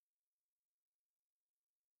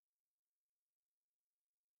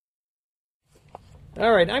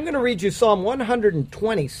All right, I'm going to read you Psalm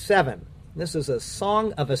 127. This is a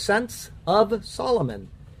song of ascents of Solomon.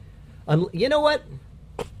 You know what?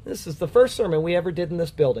 This is the first sermon we ever did in this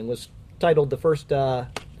building. Was titled the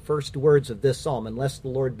first words of this psalm, "Unless the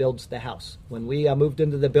Lord builds the house." When we moved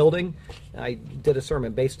into the building, I did a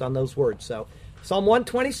sermon based on those words. So, Psalm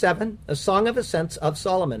 127, a song of ascents of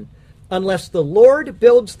Solomon. Unless the Lord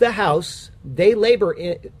builds the house, they labor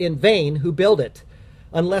in vain who build it.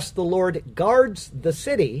 Unless the Lord guards the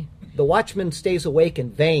city, the watchman stays awake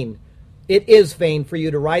in vain. It is vain for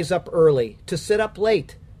you to rise up early, to sit up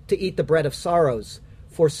late, to eat the bread of sorrows,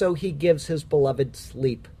 for so he gives his beloved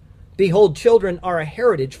sleep. Behold, children are a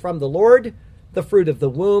heritage from the Lord. The fruit of the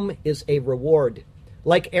womb is a reward.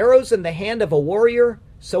 Like arrows in the hand of a warrior,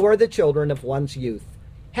 so are the children of one's youth.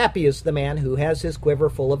 Happy is the man who has his quiver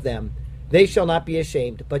full of them. They shall not be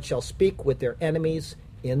ashamed, but shall speak with their enemies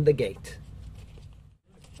in the gate.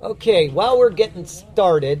 Okay, while we're getting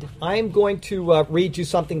started, I'm going to read you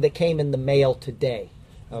something that came in the mail today.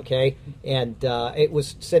 Okay, and it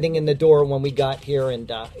was sitting in the door when we got here,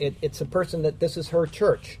 and it's a person this is her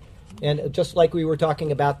church. And just like we were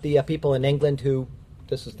talking about the people in England who,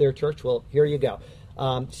 this is their church, well, here you go.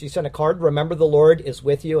 She sent a card. Remember, the Lord is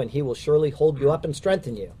with you, and he will surely hold you up and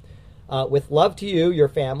strengthen you. With love to you, your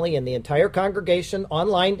family, and the entire congregation,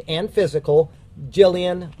 online and physical,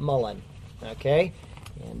 Jillian Mullen. Okay?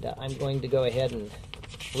 And I'm going to go ahead and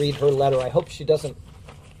read her letter. I hope she doesn't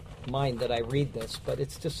mind that I read this, but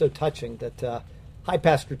it's just so touching that, hi,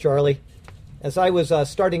 Pastor Charlie. As I was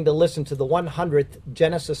starting to listen to the 100th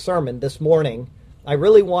Genesis sermon this morning, I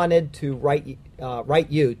really wanted to write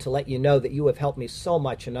you to let you know that you have helped me so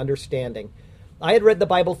much in understanding. I had read the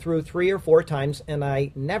Bible through 3 or 4 times, and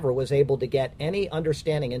I never was able to get any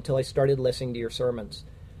understanding until I started listening to your sermons.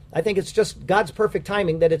 I think it's just God's perfect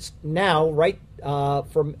timing that it's now right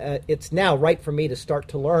for me to start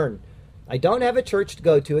to learn. I don't have a church to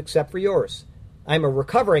go to except for yours. I'm a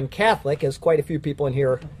recovering Catholic, as quite a few people in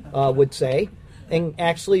here would say, and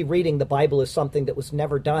actually reading the Bible is something that was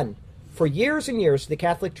never done. For years and years, the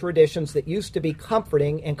Catholic traditions that used to be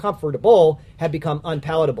comforting and comfortable have become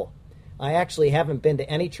unpalatable. I actually haven't been to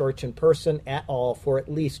any church in person at all for at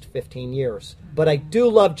least 15 years. But I do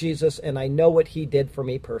love Jesus, and I know what he did for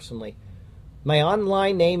me personally. My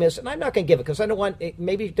online name is, and I'm not going to give it because I don't want,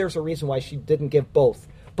 maybe there's a reason why she didn't give both.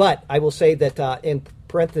 But I will say that in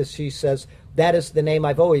parentheses, she says, that is the name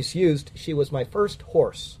I've always used. She was my first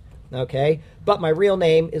horse. Okay? But my real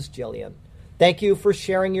name is Jillian. Thank you for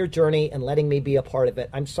sharing your journey and letting me be a part of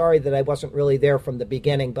it. I'm sorry that I wasn't really there from the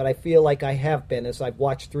beginning, but I feel like I have been as I've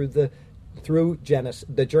watched through the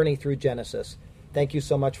journey through Genesis. Thank you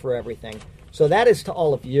so much for everything. So that is to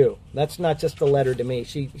all of you. That's not just a letter to me.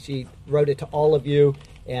 She wrote it to all of you,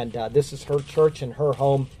 and this is her church and her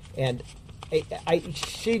home, and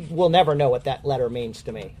she will never know what that letter means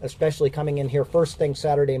to me, especially coming in here first thing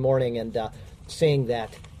Saturday morning and seeing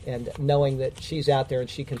that and knowing that she's out there and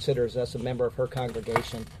she considers us a member of her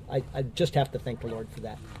congregation. I just have to thank the Lord for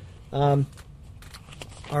that.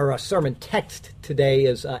 Our sermon text today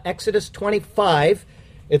is Exodus 25.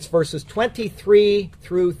 It's verses 23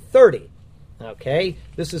 through 30. Okay,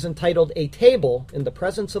 this is entitled A Table in the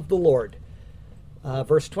Presence of the Lord.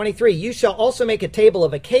 Verse 23, you shall also make a table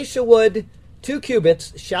of acacia wood. 2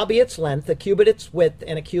 cubits shall be its length, a cubit its width,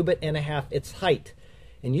 and a cubit and a half its height.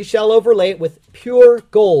 And you shall overlay it with pure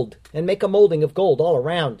gold, and make a molding of gold all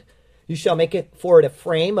around. You shall make it for it a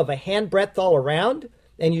frame of a handbreadth all around,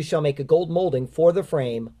 and you shall make a gold molding for the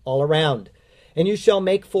frame all around. And you shall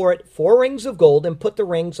make for it 4 rings of gold, and put the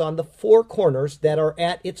rings on the 4 corners that are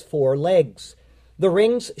at its 4 legs. The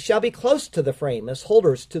rings shall be close to the frame, as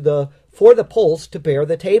holders for the poles to bear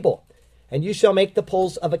the table. And you shall make the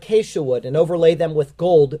poles of acacia wood, and overlay them with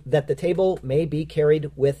gold, that the table may be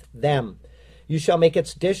carried with them. You shall make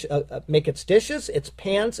its dishes, its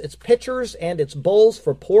pans, its pitchers, and its bowls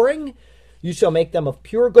for pouring. You shall make them of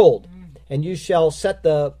pure gold, and you shall set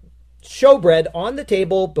the showbread on the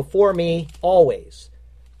table before me always.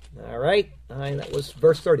 All right, that was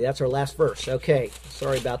verse 30. That's our last verse. Okay,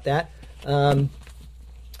 sorry about that.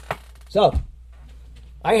 So,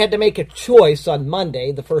 I had to make a choice on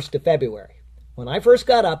Monday, the 1st of February. When I first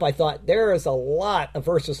got up, I thought there is a lot of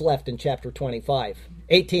verses left in chapter 25,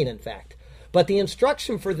 18 in fact. But the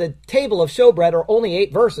instruction for the table of showbread are only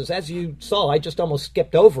 8 verses. As you saw, I just almost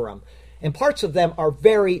skipped over them. And parts of them are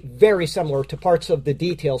very, very similar to parts of the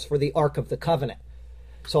details for the Ark of the Covenant.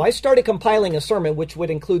 So I started compiling a sermon which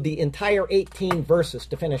would include the entire 18 verses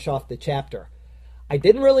to finish off the chapter. I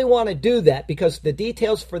didn't really want to do that because the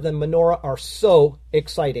details for the menorah are so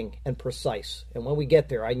exciting and precise. And when we get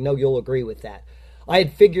there, I know you'll agree with that. I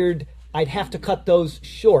had figured I'd have to cut those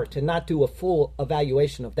short and not do a full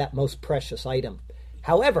evaluation of that most precious item.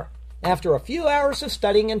 However, after a few hours of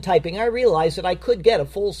studying and typing, I realized that I could get a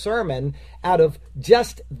full sermon out of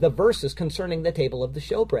just the verses concerning the table of the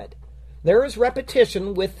showbread. There is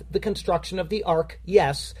repetition with the construction of the ark,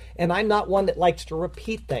 yes, and I'm not one that likes to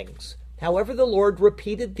repeat things. However, the Lord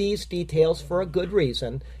repeated these details for a good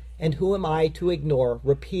reason, and who am I to ignore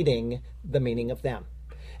repeating the meaning of them?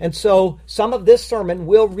 And so some of this sermon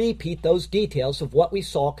will repeat those details of what we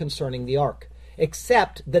saw concerning the ark,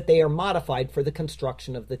 except that they are modified for the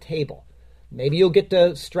construction of the table. Maybe you'll get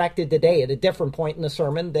distracted today at a different point in the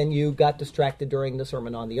sermon than you got distracted during the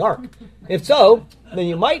sermon on the ark. If so, then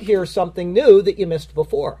you might hear something new that you missed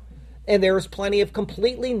before. And there is plenty of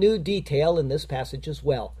completely new detail in this passage as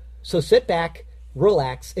well. So sit back,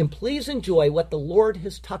 relax, and please enjoy what the Lord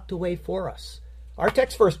has tucked away for us. Our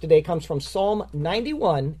text verse today comes from Psalm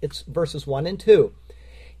 91. It's verses 1 and 2.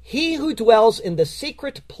 He who dwells in the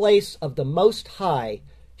secret place of the Most High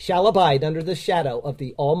shall abide under the shadow of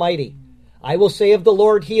the Almighty. I will say of the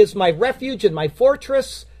Lord, He is my refuge and my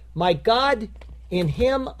fortress, my God, in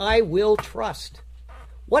Him I will trust.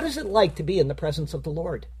 What is it like to be in the presence of the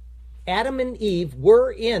Lord? Adam and Eve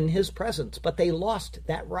were in His presence, but they lost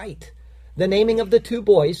that right. The naming of the two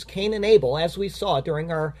boys, Cain and Abel, as we saw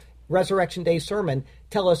during our Resurrection Day sermon,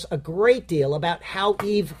 tell us a great deal about how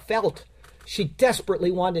Eve felt. She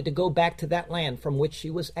desperately wanted to go back to that land from which she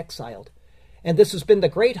was exiled. And this has been the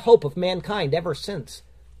great hope of mankind ever since.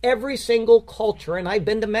 Every single culture, and I've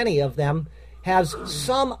been to many of them, has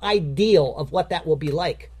some ideal of what that will be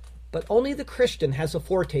like. But only the Christian has a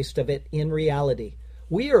foretaste of it in reality.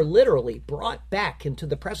 We are literally brought back into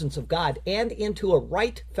the presence of God and into a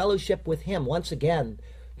right fellowship with Him once again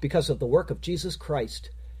because of the work of Jesus Christ.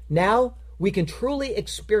 Now we can truly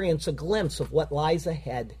experience a glimpse of what lies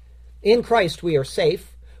ahead. In Christ we are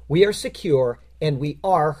safe, we are secure, and we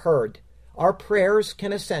are heard. Our prayers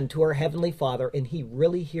can ascend to our Heavenly Father, and He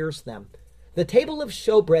really hears them. The table of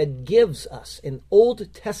showbread gives us an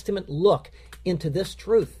Old Testament look into this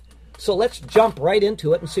truth. So let's jump right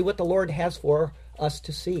into it and see what the Lord has for us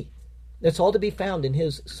to see. It's all to be found in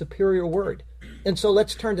His superior word. And so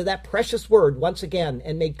let's turn to that precious word once again,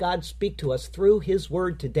 and may God speak to us through His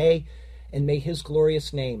word today, and may His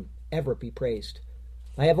glorious name ever be praised.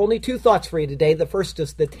 I have only two thoughts for you today. The first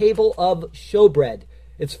is the table of showbread.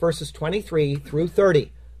 It's verses 23 through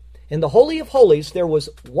 30. In the Holy of Holies, there was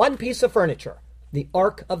one piece of furniture, the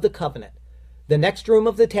Ark of the Covenant. The next room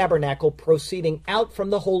of the tabernacle, proceeding out from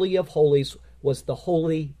the Holy of Holies, was the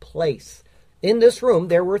holy place. In this room,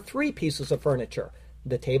 there were three pieces of furniture,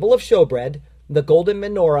 the table of showbread, the golden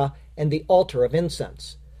menorah, and the altar of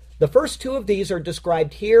incense. The first two of these are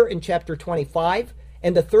described here in chapter 25,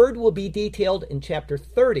 and the third will be detailed in chapter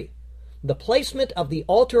 30. The placement of the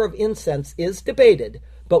altar of incense is debated,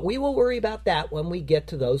 but we will worry about that when we get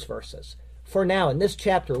to those verses. For now, in this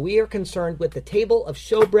chapter, we are concerned with the table of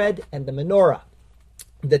showbread and the menorah.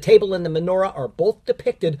 The table and the menorah are both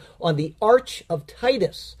depicted on the Arch of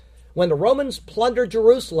Titus. When the Romans plundered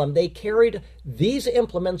Jerusalem, they carried these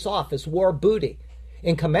implements off as war booty.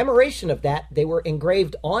 In commemoration of that, they were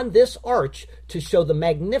engraved on this arch to show the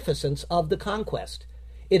magnificence of the conquest.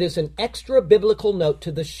 It is an extra biblical note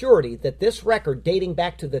to the surety that this record dating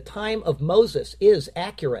back to the time of Moses is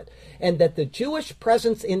accurate, and that the Jewish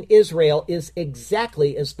presence in Israel is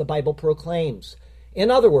exactly as the Bible proclaims. In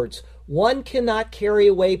other words, one cannot carry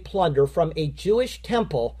away plunder from a Jewish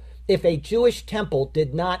temple if a Jewish temple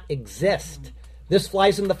did not exist. This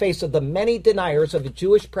flies in the face of the many deniers of a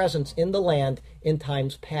Jewish presence in the land in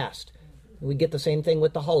times past. We get the same thing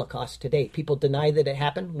with the Holocaust today. People deny that it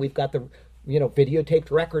happened. We've got the videotaped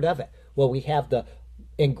record of it. Well, we have the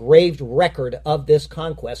engraved record of this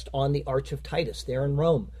conquest on the Arch of Titus there in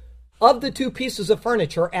Rome. Of the two pieces of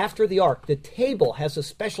furniture after the ark, the table has a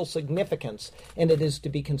special significance, and it is to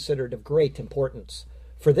be considered of great importance.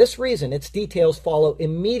 For this reason, its details follow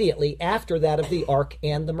immediately after that of the ark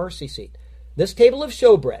and the mercy seat. This table of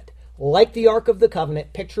showbread, like the Ark of the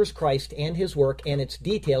Covenant, pictures Christ and His work, and its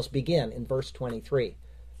details begin in verse 23.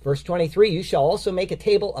 Verse 23, you shall also make a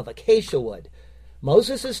table of acacia wood.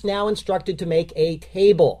 Moses is now instructed to make a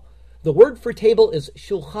table. The word for table is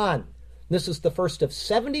shulchan. This is the first of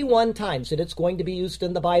 71 times that it's going to be used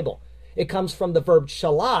in the Bible. It comes from the verb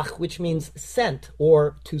shalach, which means sent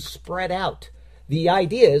or to spread out. The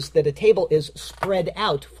idea is that a table is spread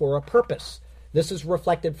out for a purpose. This is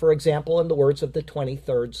reflected, for example, in the words of the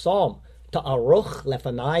 23rd Psalm. Ta'aroch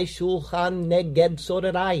lefanai shulchan neged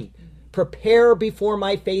sorerai. Prepare before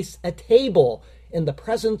my face a table in the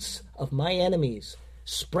presence of my enemies.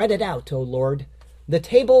 Spread it out, O Lord. The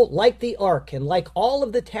table, like the ark and like all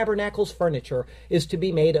of the tabernacle's furniture, is to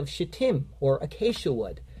be made of shittim, or acacia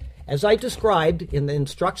wood. As I described in the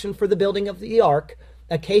instruction for the building of the ark,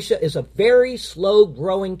 acacia is a very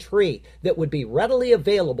slow-growing tree that would be readily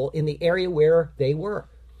available in the area where they were.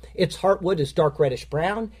 Its heartwood is dark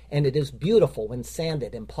reddish-brown, and it is beautiful when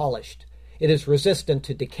sanded and polished. It is resistant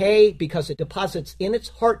to decay because it deposits in its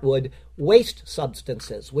heartwood waste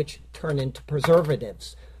substances, which turn into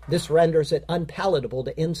preservatives. This renders it unpalatable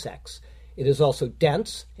to insects. It is also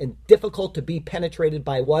dense and difficult to be penetrated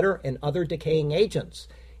by water and other decaying agents.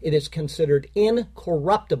 It is considered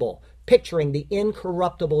incorruptible, picturing the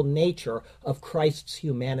incorruptible nature of Christ's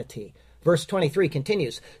humanity. Verse 23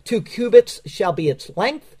 continues, 2 cubits shall be its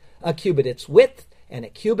length, a cubit its width, and a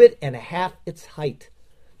cubit and a half its height.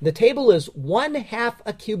 The table is 1/2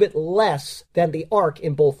 a cubit less than the ark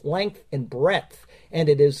in both length and breadth, and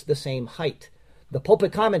it is the same height. The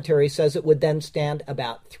pulpit commentary says it would then stand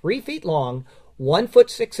about 3 feet long, 1 foot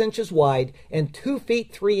 6 inches wide, and 2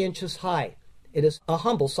 feet 3 inches high. It is a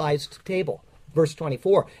humble-sized table. Verse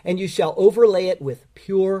 24, and you shall overlay it with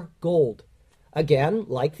pure gold. Again,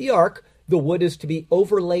 like the ark, the wood is to be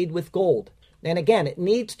overlaid with gold. And again, it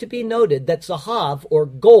needs to be noted that zahav, or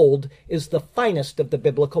gold, is the finest of the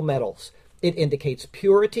biblical metals. It indicates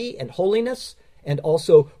purity and holiness, and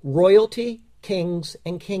also royalty, kings,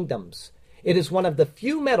 and kingdoms. It is one of the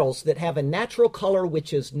few metals that have a natural color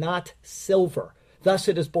which is not silver. Thus,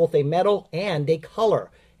 it is both a metal and a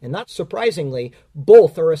color. And not surprisingly,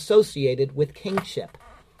 both are associated with kingship.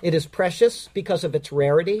 It is precious because of its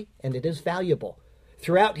rarity, and it is valuable.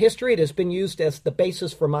 Throughout history, it has been used as the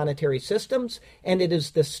basis for monetary systems, and it is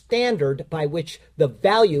the standard by which the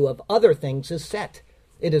value of other things is set.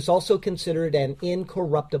 It is also considered an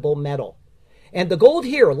incorruptible metal. And the gold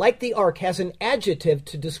here, like the ark, has an adjective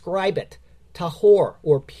to describe it, tahor,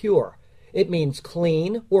 or pure. It means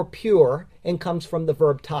clean or pure, and comes from the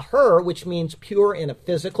verb tahir, which means pure in a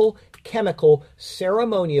physical, chemical,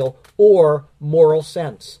 ceremonial, or moral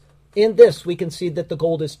sense. In this, we can see that the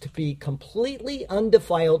gold is to be completely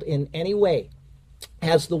undefiled in any way.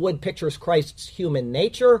 As the wood pictures Christ's human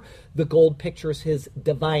nature, the gold pictures his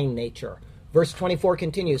divine nature. Verse 24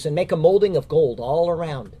 continues, and make a molding of gold all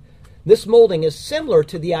around. This molding is similar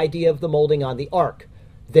to the idea of the molding on the ark.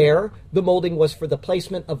 There, the molding was for the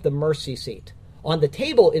placement of the mercy seat. On the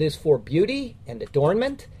table, it is for beauty and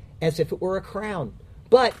adornment, as if it were a crown.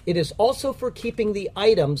 But it is also for keeping the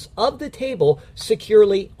items of the table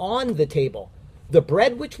securely on the table. The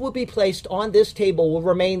bread which will be placed on this table will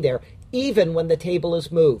remain there, even when the table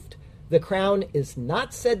is moved. The crown is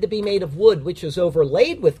not said to be made of wood which is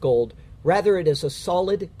overlaid with gold. Rather, it is a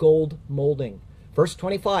solid gold molding. Verse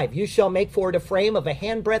 25, you shall make for it a frame of a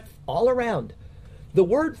handbreadth all around. The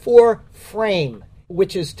word for frame,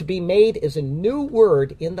 which is to be made, is a new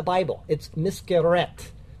word in the Bible. It's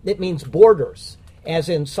miskeret. It means borders, as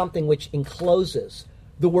in something which encloses.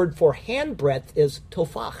 The word for handbreadth is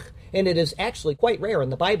tofach, and it is actually quite rare in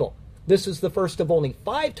the Bible. This is the first of only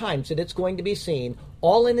 5 times that it's going to be seen,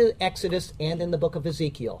 all in Exodus and in the book of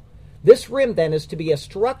Ezekiel. This rim, then, is to be a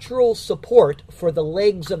structural support for the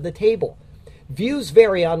legs of the table. Views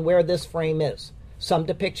vary on where this frame is. Some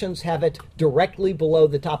depictions have it directly below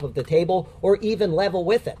the top of the table, or even level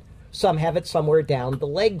with it. Some have it somewhere down the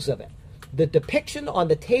legs of it. The depiction on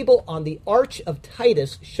the table on the Arch of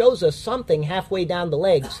Titus shows us something halfway down the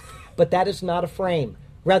legs, but that is not a frame.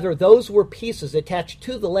 Rather, those were pieces attached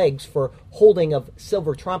to the legs for holding of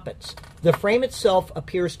silver trumpets. The frame itself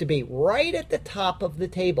appears to be right at the top of the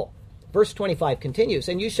table. Verse 25 continues,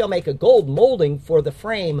 and you shall make a gold molding for the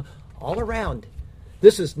frame all around.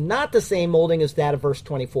 This is not the same molding as that of verse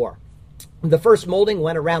 24. The first molding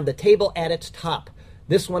went around the table at its top.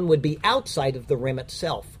 This one would be outside of the rim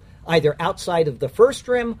itself, either outside of the first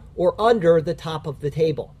rim or under the top of the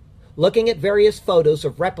table. Looking at various photos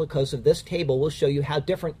of replicas of this table will show you how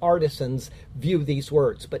different artisans view these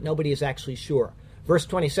words, but nobody is actually sure. Verse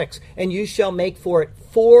 26, and you shall make for it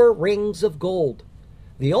 4 rings of gold.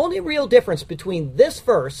 The only real difference between this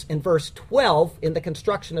verse and verse 12 in the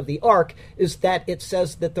construction of the ark is that it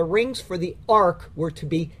says that the rings for the ark were to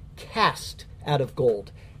be cast out of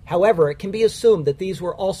gold. However, it can be assumed that these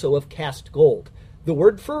were also of cast gold. The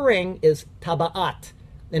word for ring is taba'at,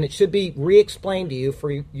 and it should be re-explained to you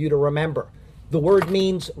for you to remember. The word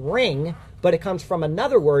means ring, but it comes from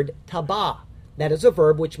another word, taba. That is a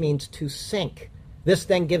verb which means to sink. This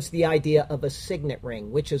then gives the idea of a signet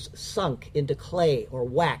ring, which is sunk into clay or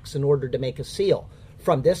wax in order to make a seal.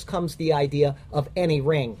 From this comes the idea of any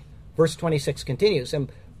ring. Verse 26 continues,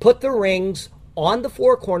 and put the rings on the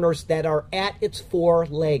 4 corners that are at its 4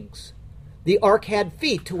 legs. The ark had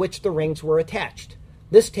feet to which the rings were attached.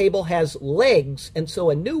 This table has legs, and so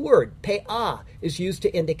a new word, pe'ah, is used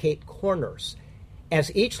to indicate corners.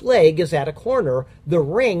 As each leg is at a corner, the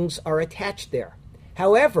rings are attached there.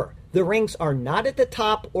 However, the rings are not at the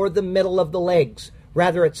top or the middle of the legs.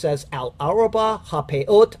 Rather, it says, al-araba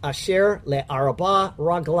hapeot asher le-araba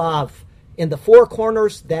raglav, in the four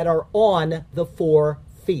corners that are on the 4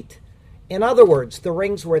 feet. In other words, the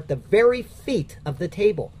rings were at the very feet of the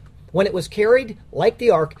table. When it was carried, like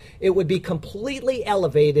the ark, it would be completely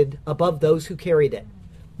elevated above those who carried it.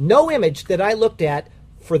 No image that I looked at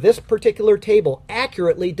for this particular table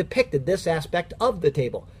accurately depicted this aspect of the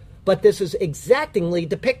table, but this is exactingly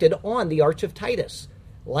depicted on the Arch of Titus.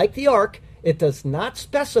 Like the ark, it does not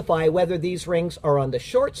specify whether these rings are on the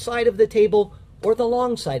short side of the table or the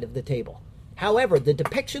long side of the table. However, the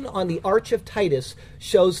depiction on the Arch of Titus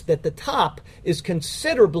shows that the top is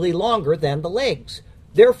considerably longer than the legs.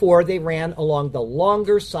 Therefore, they ran along the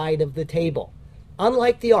longer side of the table.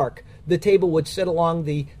 Unlike the ark, the table would sit along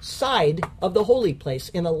the side of the holy place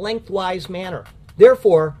in a lengthwise manner.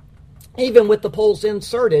 Therefore, even with the poles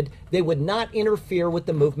inserted, they would not interfere with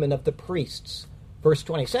the movement of the priests. Verse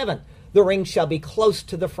 27, the rings shall be close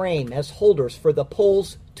to the frame as holders for the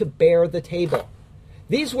poles to bear the table.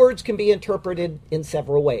 These words can be interpreted in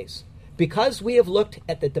several ways. Because we have looked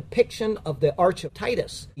at the depiction of the Arch of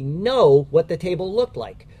Titus, we know what the table looked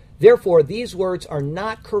like. Therefore, these words are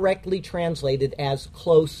not correctly translated as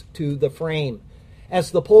close to the frame.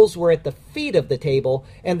 As the poles were at the feet of the table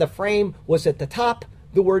and the frame was at the top,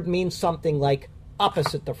 the word means something like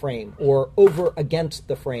opposite the frame or over against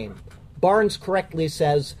the frame. Barnes correctly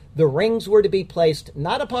says the rings were to be placed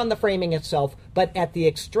not upon the framing itself, but at the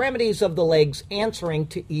extremities of the legs answering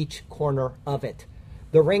to each corner of it.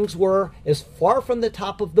 The rings were as far from the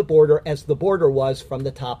top of the border as the border was from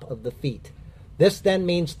the top of the feet. This then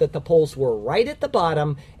means that the poles were right at the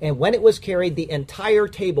bottom, and when it was carried, the entire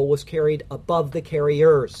table was carried above the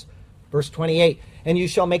carriers. Verse 28, and you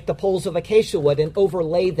shall make the poles of acacia wood and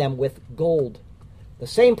overlay them with gold. The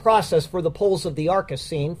same process for the poles of the ark is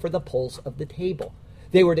seen for the poles of the table.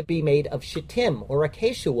 They were to be made of shittim, or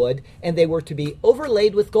acacia wood, and they were to be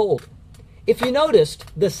overlaid with gold. If you noticed,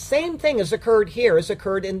 the same thing has occurred here as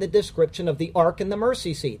occurred in the description of the ark and the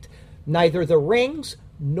mercy seat. Neither the rings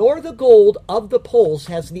nor the gold of the poles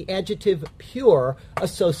has the adjective pure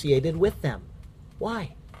associated with them.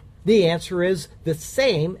 Why? The answer is the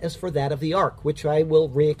same as for that of the ark, which I will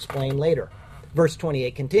re-explain later. Verse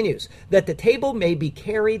 28 continues, that the table may be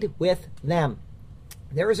carried with them.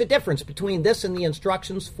 There is a difference between this and the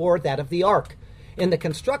instructions for that of the ark. In the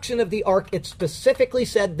construction of the ark, it specifically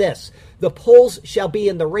said this, the poles shall be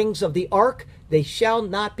in the rings of the ark, they shall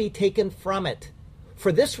not be taken from it.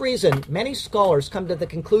 For this reason, many scholars come to the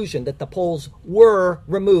conclusion that the poles were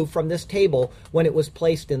removed from this table when it was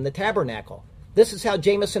placed in the tabernacle. This is how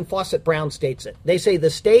Jamieson Fawcett Brown states it. They say the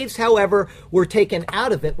staves, however, were taken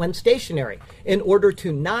out of it when stationary in order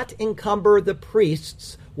to not encumber the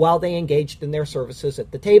priests while they engaged in their services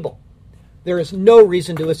at the table. There is no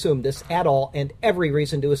reason to assume this at all, and every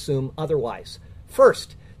reason to assume otherwise.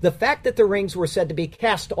 First, the fact that the rings were said to be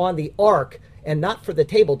cast on the ark and not for the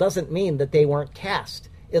table doesn't mean that they weren't cast.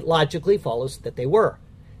 It logically follows that they were.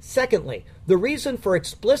 Secondly, the reason for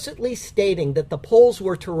explicitly stating that the poles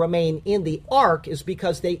were to remain in the ark is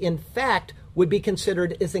because they in fact would be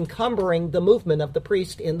considered as encumbering the movement of the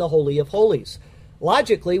priest in the Holy of Holies.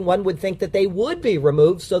 Logically, one would think that they would be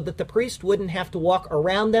removed so that the priest wouldn't have to walk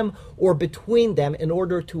around them or between them in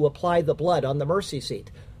order to apply the blood on the mercy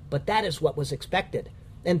seat. But that is what was expected.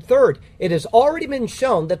 And third, it has already been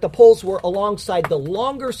shown that the poles were alongside the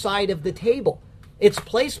longer side of the table. Its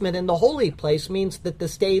placement in the holy place means that the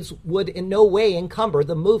staves would in no way encumber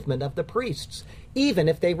the movement of the priests, even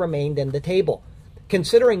if they remained in the table.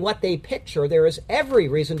 Considering what they picture, there is every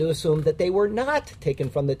reason to assume that they were not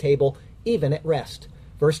taken from the table, even at rest.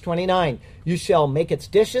 Verse 29, you shall make its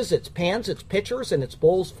dishes, its pans, its pitchers, and its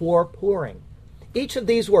bowls for pouring. Each of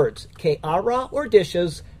these words, ke'ara or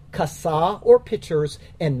dishes, kasa or pitchers,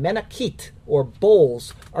 and menakit or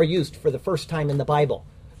bowls are used for the first time in the Bible.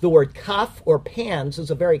 The word kaf or pans is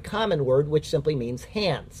a very common word which simply means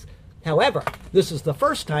hands. However, this is the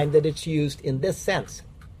first time that it's used in this sense.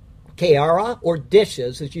 Ke'ara or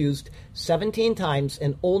dishes is used 17 times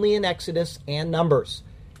and only in Exodus and Numbers.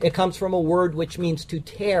 It comes from a word which means to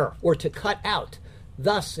tear or to cut out.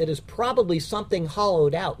 Thus, it is probably something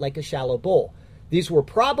hollowed out like a shallow bowl. These were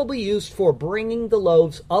probably used for bringing the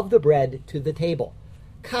loaves of the bread to the table.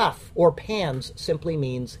 Kaf or pans simply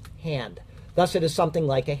means hand. Thus, it is something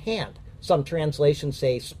like a hand. Some translations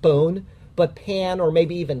say spoon, but pan or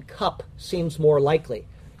maybe even cup seems more likely.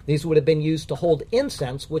 These would have been used to hold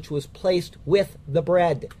incense, which was placed with the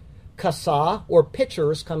bread. Kasa, or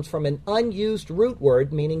pitchers, comes from an unused root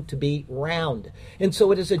word meaning to be round. And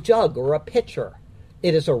so it is a jug or a pitcher.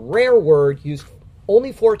 It is a rare word used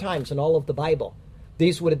only 4 times in all of the Bible.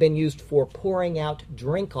 These would have been used for pouring out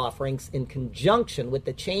drink offerings in conjunction with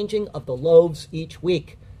the changing of the loaves each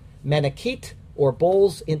week. Menachit, or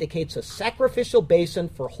bowls, indicates a sacrificial basin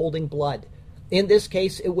for holding blood. In this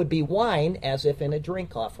case, it would be wine, as if in a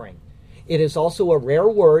drink offering. It is also a rare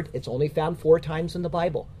word. It's only found 4 times in the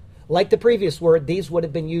Bible. Like the previous word, these would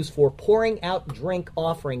have been used for pouring out drink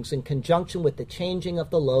offerings in conjunction with the changing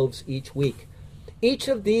of the loaves each week. Each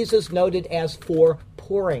of these is noted as for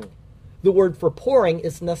pouring. The word for pouring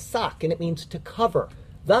is nasak, and it means to cover.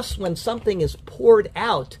 Thus, when something is poured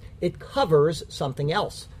out, it covers something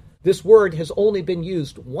else. This word has only been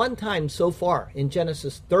used 1 time so far, in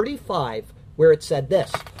Genesis 35, where it said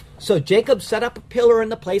this: "So Jacob set up a pillar in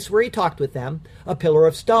the place where he talked with them, a pillar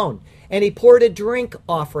of stone. And he poured a drink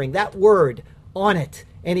offering," that word, "on it,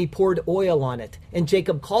 and he poured oil on it. And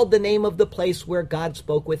Jacob called the name of the place where God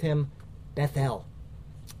spoke with him, Bethel."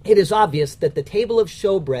 It is obvious that the table of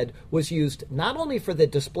showbread was used not only for the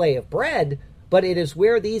display of bread, but it is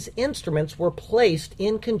where these instruments were placed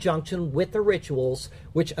in conjunction with the rituals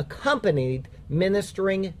which accompanied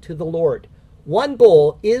ministering to the Lord. 1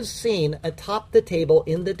 bowl is seen atop the table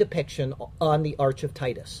in the depiction on the Arch of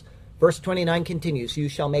Titus. Verse 29 continues, "You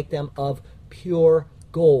shall make them of pure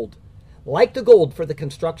gold." Like the gold for the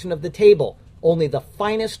construction of the table, only the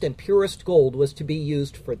finest and purest gold was to be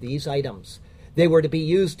used for these items. They were to be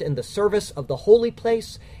used in the service of the holy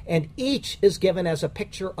place, and each is given as a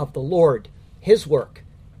picture of the Lord, his work,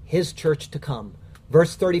 his church to come.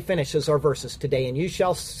 Verse 30 finishes our verses today, "And you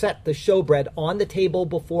shall set the showbread on the table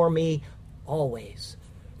before me always."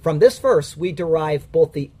 From this verse, we derive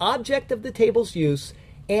both the object of the table's use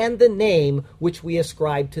and the name which we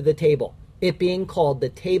ascribe to the table, it being called the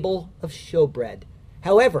table of showbread.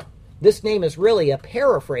 However, this name is really a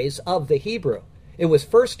paraphrase of the Hebrew. It was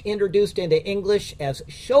first introduced into English as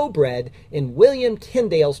showbread in William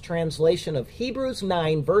Tyndale's translation of Hebrews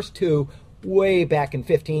 9, verse 2, way back in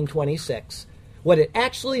 1526. What it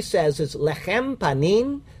actually says is lechem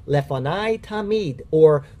panim lefanai tamid,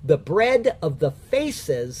 or the bread of the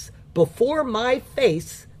faces before my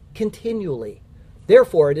face continually.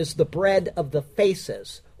 Therefore, it is the bread of the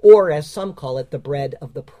faces, or as some call it, the bread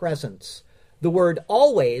of the presence. The word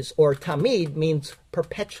always, or tamid, means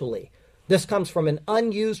perpetually. This comes from an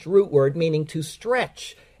unused root word meaning to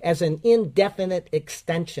stretch as an indefinite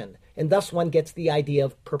extension, and thus one gets the idea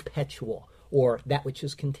of perpetual, or that which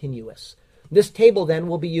is continuous. This table then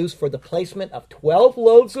will be used for the placement of 12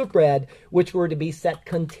 loaves of bread, which were to be set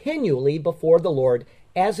continually before the Lord,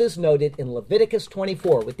 as is noted in Leviticus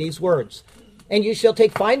 24 with these words: "And you shall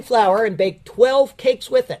take fine flour and bake 12 cakes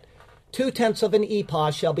with it. 2/10 of an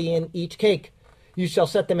ephah shall be in each cake. You shall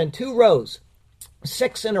set them in 2 rows,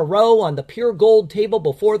 6 in a row on the pure gold table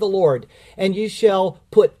before the Lord. And you shall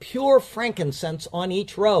put pure frankincense on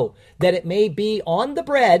each row, that it may be on the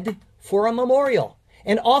bread for a memorial,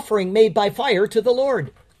 an offering made by fire to the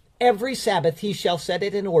Lord. Every Sabbath he shall set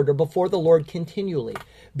it in order before the Lord continually,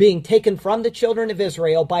 being taken from the children of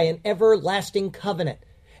Israel by an everlasting covenant.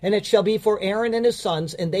 And it shall be for Aaron and his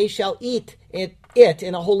sons, and they shall eat it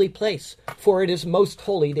in a holy place, for it is most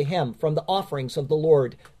holy to him, from the offerings of the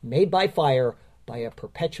Lord, made by fire, by a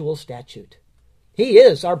perpetual statute." He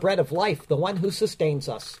is our bread of life, the one who sustains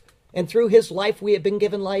us. And through his life we have been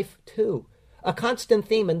given life too. A constant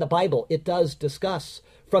theme in the Bible it does discuss.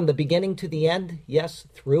 From the beginning to the end, yes,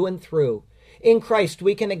 through and through. In Christ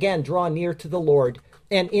we can again draw near to the Lord,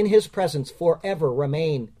 and in his presence forever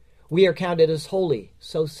remain. We are counted as holy,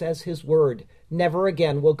 so says his word. Never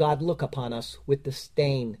again will God look upon us with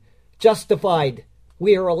disdain. Justified,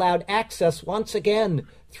 we are allowed access once again.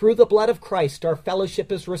 Through the blood of Christ, our fellowship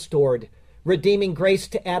is restored, redeeming grace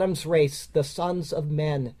to Adam's race, the sons of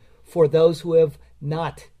men, for those who have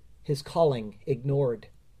not his calling ignored.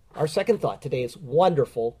 Our second thought today is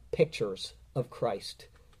wonderful pictures of Christ.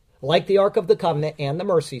 Like the Ark of the Covenant and the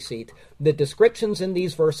mercy seat, the descriptions in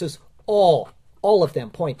these verses, all of them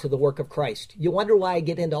point to the work of Christ. You wonder why I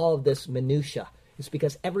get into all of this minutia. It's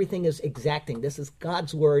because everything is exacting. This is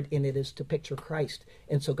God's word, and it is to picture Christ.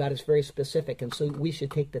 And so God is very specific, and so we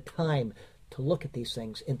should take the time to look at these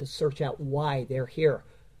things and to search out why they're here.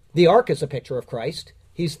 The ark is a picture of Christ.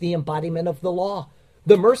 He's the embodiment of the law.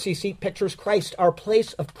 The mercy seat pictures Christ, our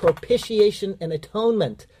place of propitiation and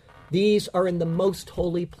atonement. These are in the most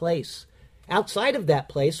holy place. Outside of that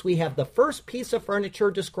place, we have the first piece of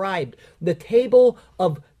furniture described, the table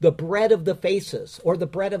of the bread of the faces, or the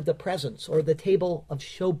bread of the presence, or the table of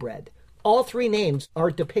showbread. All three names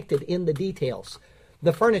are depicted in the details.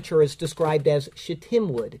 The furniture is described as shittim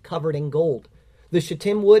wood covered in gold. The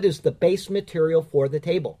shittim wood is the base material for the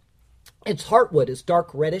table. Its heartwood is dark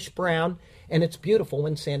reddish brown, and it's beautiful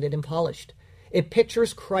when sanded and polished. It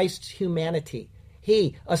pictures Christ's humanity.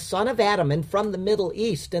 He, a son of Adam and from the Middle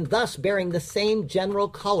East, and thus bearing the same general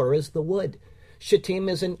color as the wood. Shittim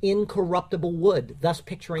is an incorruptible wood, thus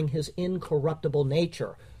picturing his incorruptible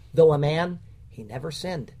nature. Though a man, he never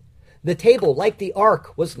sinned. The table, like the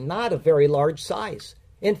ark, was not of very large size.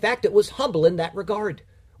 In fact, it was humble in that regard.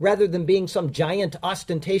 Rather than being some giant,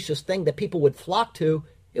 ostentatious thing that people would flock to,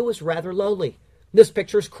 it was rather lowly. This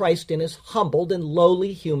pictures Christ in his humbled and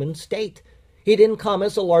lowly human state. He didn't come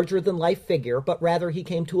as a larger-than-life figure, but rather he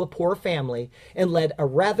came to a poor family and led a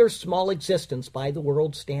rather small existence by the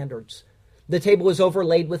world's standards. The table was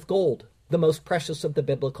overlaid with gold, the most precious of the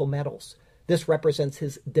biblical metals. This represents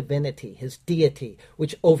his divinity, his deity,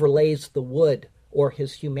 which overlays the wood, or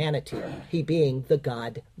his humanity, he being the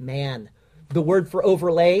God-man. The word for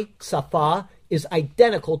overlay, safa, is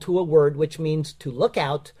identical to a word which means to look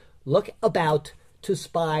out, look about, to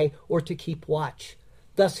spy, or to keep watch.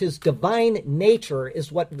 Thus, his divine nature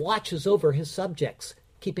is what watches over his subjects,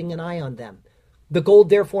 keeping an eye on them. The gold,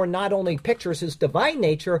 therefore, not only pictures his divine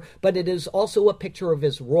nature, but it is also a picture of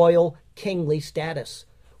his royal, kingly status.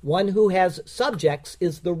 One who has subjects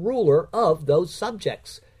is the ruler of those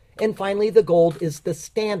subjects. And finally, the gold is the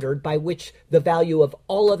standard by which the value of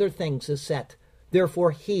all other things is set.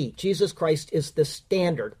 Therefore, he, Jesus Christ, is the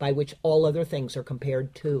standard by which all other things are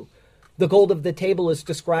compared to. The gold of the table is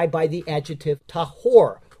described by the adjective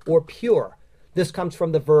tahor, or pure. This comes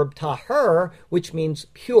from the verb tahir, which means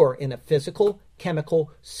pure in a physical,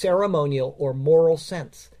 chemical, ceremonial, or moral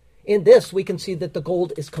sense. In this, we can see that the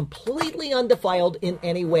gold is completely undefiled in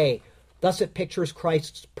any way. Thus, it pictures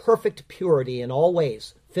Christ's perfect purity in all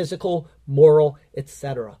ways, physical, moral,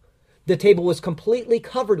 etc. The table was completely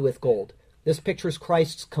covered with gold. This pictures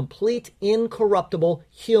Christ's complete, incorruptible,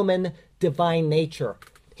 human, divine nature.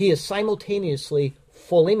 He is simultaneously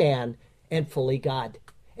fully man and fully God,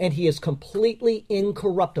 and he is completely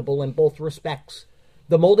incorruptible in both respects.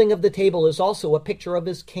 The molding of the table is also a picture of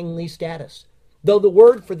his kingly status. Though the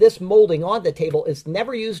word for this molding on the table is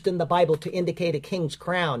never used in the Bible to indicate a king's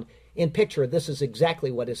crown, in picture this is exactly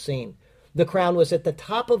what is seen. The crown was at the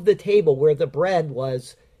top of the table where the bread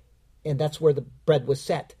was, and that's where the bread was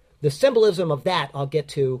set. The symbolism of that I'll get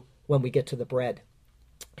to when we get to the bread.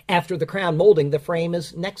 After the crown molding, the frame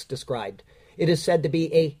is next described. It is said to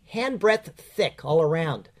be a handbreadth thick all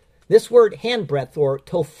around. This word handbreadth, or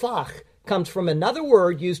tofach, comes from another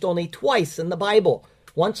word used only twice in the Bible.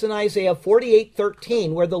 Once in Isaiah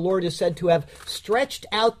 48:13, where the Lord is said to have stretched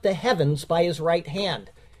out the heavens by his right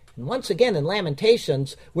hand. And once again in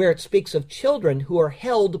Lamentations, where it speaks of children who are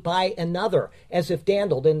held by another, as if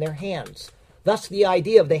dandled in their hands. Thus, the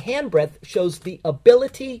idea of the handbreadth shows the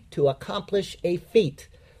ability to accomplish a feat.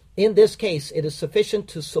 In this case, it is sufficient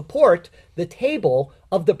to support the table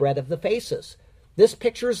of the bread of the faces. This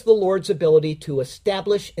pictures the Lord's ability to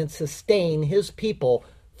establish and sustain his people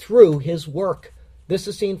through his work. This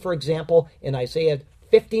is seen, for example, in Isaiah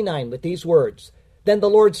 59 with these words. Then the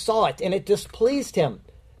Lord saw it, and it displeased him,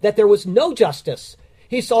 that there was no justice.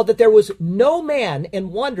 He saw that there was no man,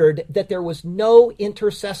 and wondered that there was no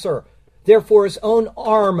intercessor. Therefore his own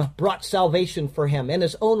arm brought salvation for him, and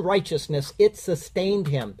his own righteousness, it sustained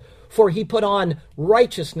him. For he put on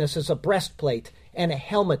righteousness as a breastplate, and a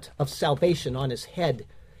helmet of salvation on his head.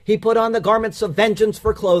 He put on the garments of vengeance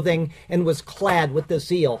for clothing, and was clad with the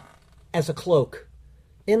zeal as a cloak.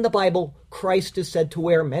 In the Bible, Christ is said to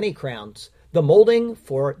wear many crowns. The molding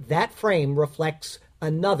for that frame reflects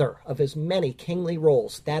another of his many kingly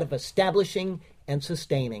roles, that of establishing and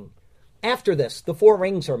sustaining. After this, the four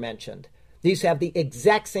rings are mentioned. These have the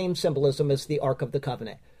exact same symbolism as the Ark of the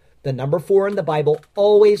Covenant. The number 4 in the Bible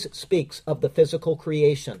always speaks of the physical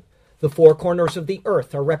creation. The four corners of the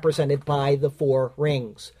earth are represented by the four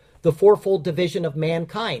rings. The fourfold division of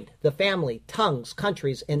mankind, the family, tongues,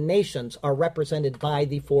 countries, and nations are represented by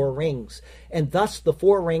the four rings. And thus the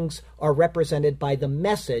four rings are represented by the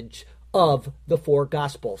message of the four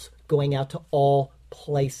Gospels, going out to all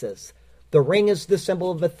places. The ring is the symbol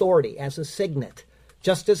of authority as a signet.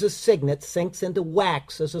 Just as a signet sinks into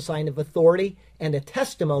wax as a sign of authority and a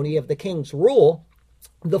testimony of the king's rule,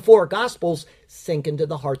 the four Gospels sink into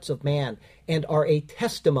the hearts of man and are a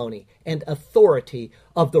testimony and authority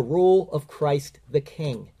of the rule of Christ the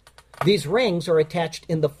King. These rings are attached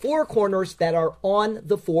in the four corners that are on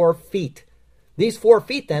the 4 feet. These 4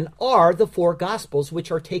 feet, then, are the 4 Gospels which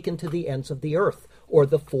are taken to the ends of the earth, or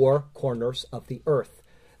the 4 corners of the earth.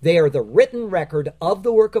 They are the written record of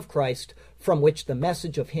the work of Christ from which the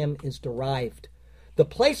message of him is derived. The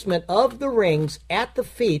placement of the rings at the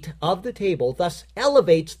feet of the table thus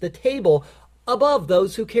elevates the table above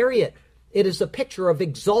those who carry it. It is a picture of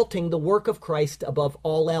exalting the work of Christ above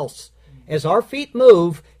all else. As our feet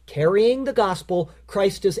move, carrying the gospel,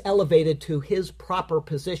 Christ is elevated to his proper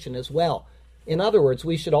position as well. In other words,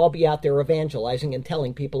 we should all be out there evangelizing and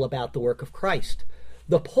telling people about the work of Christ.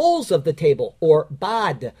 The poles of the table, or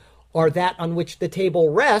bad, are that on which the table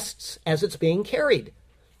rests as it's being carried.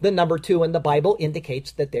 The number 2 in the Bible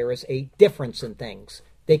indicates that there is a difference in things.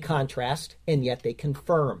 They contrast, and yet they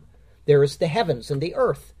confirm. There is the heavens and the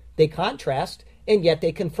earth. They contrast, and yet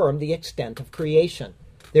they confirm the extent of creation.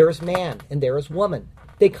 There is man, and there is woman.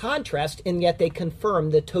 They contrast, and yet they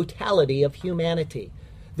confirm the totality of humanity.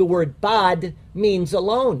 The word bad means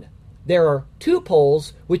alone. There are 2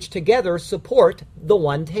 poles which together support the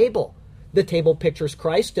one table. The table pictures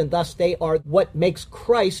Christ, and thus they are what makes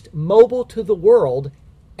Christ mobile to the world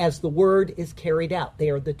as the word is carried out. They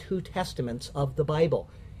are the 2 testaments of the Bible,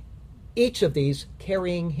 each of these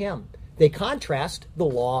carrying him. They contrast the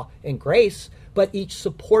law and grace, but each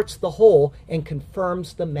supports the whole and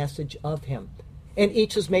confirms the message of him. And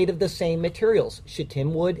each is made of the same materials,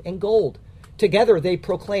 shittim wood and gold. Together they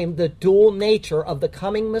proclaim the dual nature of the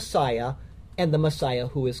coming Messiah and the Messiah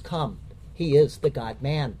who is come. He is the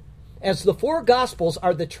God-man. As the 4 Gospels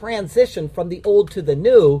are the transition from the Old to the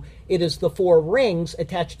New, it is the 4 rings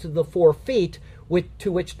attached to the 4 feet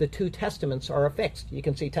to which the 2 testaments are affixed. You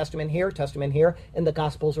can see testament here, and the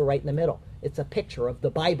Gospels are right in the middle. It's a picture of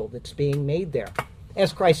the Bible that's being made there.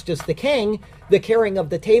 As Christ is the king, the carrying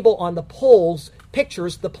of the table on the poles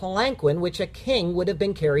pictures the palanquin which a king would have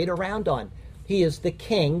been carried around on. He is the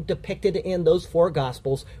king depicted in those 4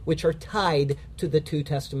 Gospels, which are tied to the 2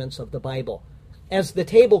 testaments of the Bible. As the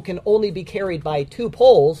table can only be carried by 2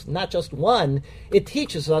 poles, not just one, it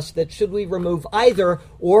teaches us that should we remove either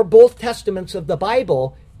or both testaments of the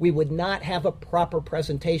Bible, we would not have a proper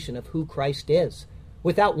presentation of who Christ is.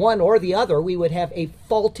 Without one or the other, we would have a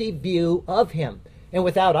faulty view of him. And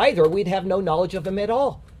without either, we'd have no knowledge of him at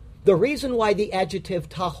all. The reason why the adjective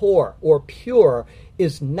tahor, or pure,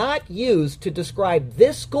 is not used to describe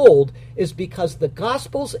this gold is because the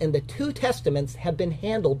Gospels and the 2 Testaments have been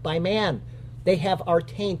handled by man. They have our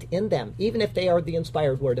taint in them, even if they are the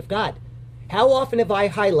inspired Word of God. How often have I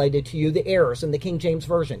highlighted to you the errors in the King James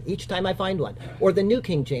Version, each time I find one, or the New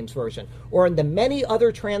King James Version, or in the many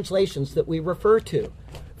other translations that we refer to?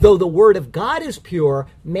 Though the Word of God is pure,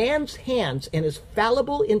 man's hands and his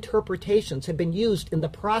fallible interpretations have been used in the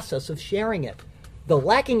process of sharing it. The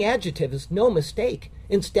lacking adjective is no mistake.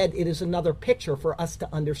 Instead, it is another picture for us to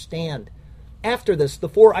understand. After this, the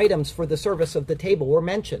 4 items for the service of the table were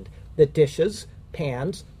mentioned: the dishes,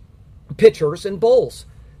 pans, pitchers, and bowls.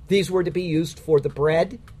 These were to be used for the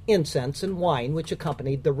bread, incense, and wine which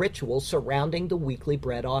accompanied the ritual surrounding the weekly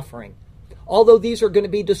bread offering. Although these are going to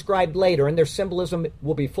be described later and their symbolism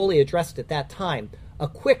will be fully addressed at that time, a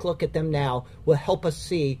quick look at them now will help us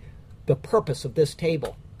see the purpose of this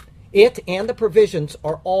table. It and the provisions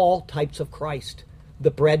are all types of Christ.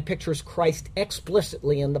 The bread pictures Christ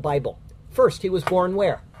explicitly in the Bible. First, he was born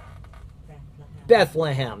where?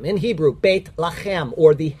 Bethlehem. In Hebrew, Beit Lachem,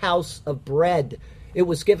 or the house of bread. It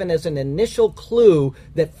was given as an initial clue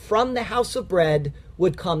that from the house of bread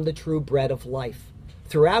would come the true bread of life.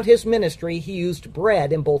 Throughout his ministry, he used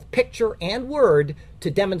bread in both picture and word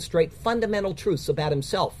to demonstrate fundamental truths about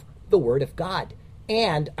himself, the Word of God,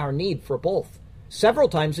 and our need for both. Several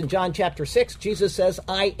times in John chapter 6, Jesus says,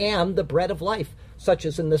 "I am the bread of life," such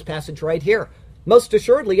as in this passage right here. "Most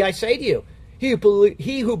assuredly, I say to you,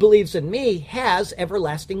 he who believes in me has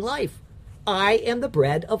everlasting life. I am the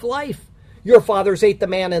bread of life. Your fathers ate the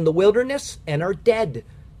manna in the wilderness and are dead.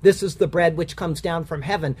 This is the bread which comes down from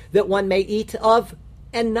heaven, that one may eat of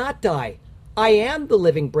and not die. I am the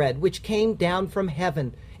living bread which came down from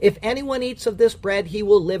heaven. If anyone eats of this bread, he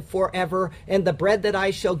will live forever, and the bread that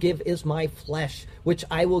I shall give is my flesh, which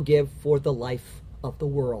I will give for the life of the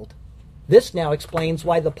world." This now explains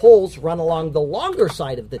why the poles run along the longer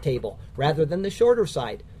side of the table rather than the shorter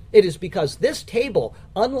side. It is because this table,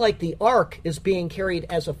 unlike the ark, is being carried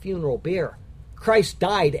as a funeral bier. Christ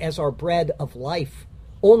died as our bread of life.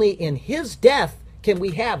 Only in his death can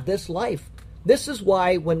we have this life. This is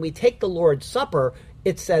why when we take the Lord's Supper,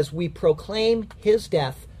 it says we proclaim his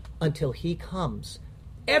death until he comes.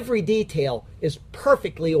 Every detail is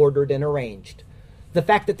perfectly ordered and arranged. The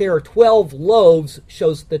fact that there are 12 loaves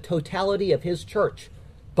shows the totality of his church.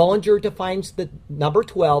 Bullinger defines the number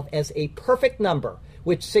 12 as a perfect number,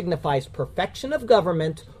 which signifies perfection of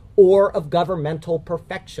government or of governmental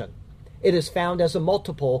perfection. It is found as a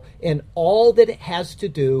multiple in all that it has to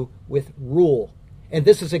do with rule. And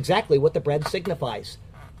this is exactly what the bread signifies.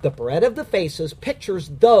 The bread of the faces pictures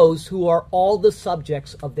those who are all the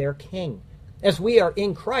subjects of their king. As we are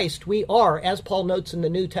in Christ, we are, as Paul notes in the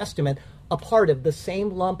New Testament, a part of the same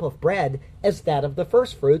lump of bread as that of the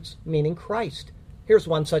first fruits, meaning Christ. Here's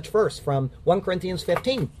one such verse from 1 Corinthians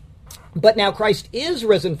 15. But now Christ is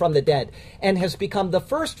risen from the dead and has become the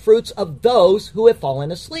first fruits of those who have fallen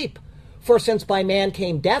asleep. For since by man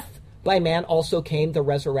came death, by man also came the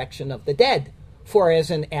resurrection of the dead. For as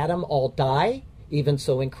in Adam all die, even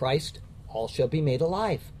so in Christ all shall be made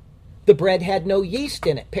alive. The bread had no yeast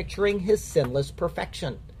in it, picturing his sinless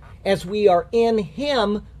perfection. As we are in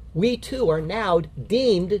him, we too are now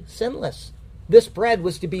deemed sinless. This bread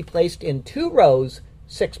was to be placed in 2 rows,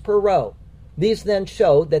 6 per row. These then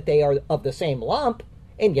show that they are of the same lump,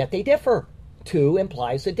 and yet they differ. 2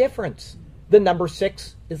 implies a difference. The number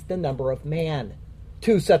 6 is the number of man.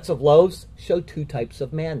 2 sets of loaves show 2 types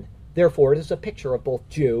of men. Therefore, it is a picture of both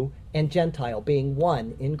Jew and Gentile being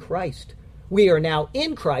one in Christ. We are now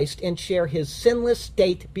in Christ and share his sinless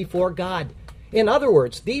state before God. In other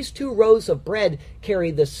words, these 2 rows of bread carry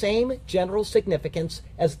the same general significance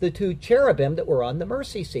as the 2 cherubim that were on the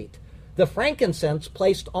mercy seat. The frankincense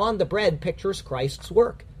placed on the bread pictures Christ's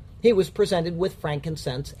work. He was presented with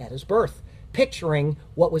frankincense at his birth, picturing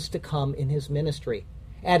what was to come in his ministry.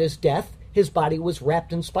 At his death, his body was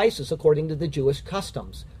wrapped in spices according to the Jewish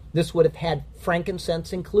customs. This would have had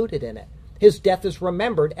frankincense included in it. His death is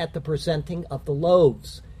remembered at the presenting of the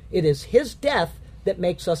loaves. It is his death that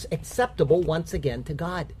makes us acceptable once again to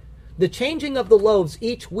God. The changing of the loaves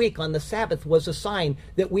each week on the Sabbath was a sign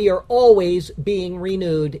that we are always being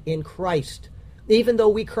renewed in Christ. Even though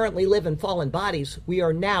we currently live in fallen bodies, we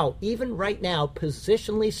are now, even right now,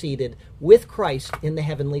 positionally seated with Christ in the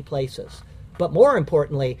heavenly places. But more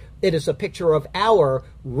importantly, it is a picture of our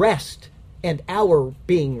rest and our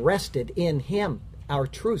being rested in him, our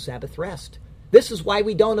true Sabbath rest. This is why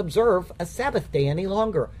we don't observe a Sabbath day any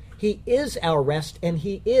longer. He is our rest, and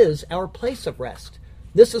he is our place of rest.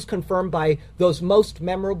 This is confirmed by those most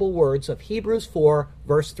memorable words of Hebrews 4,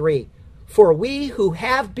 verse 3. For we who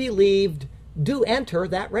have believed do enter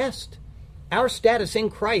that rest. Our status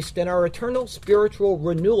in Christ and our eternal spiritual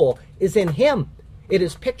renewal is in him. It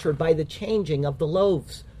is pictured by the changing of the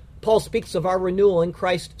loaves. Paul speaks of our renewal in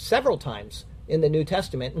Christ several times in the New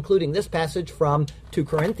Testament, including this passage from 2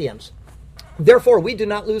 Corinthians. Therefore, we do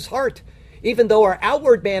not lose heart. Even though our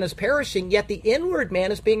outward man is perishing, yet the inward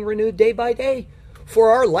man is being renewed day by day. For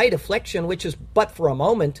our light affliction, which is but for a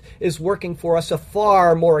moment, is working for us a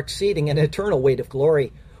far more exceeding and eternal weight of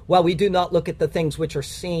glory, while we do not look at the things which are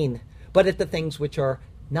seen, but at the things which are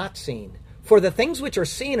not seen. For the things which are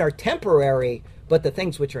seen are temporary, but the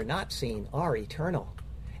things which are not seen are eternal.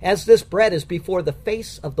 As this bread is before the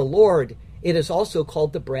face of the Lord, it is also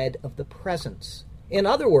called the bread of the presence. In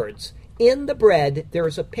other words, in the bread there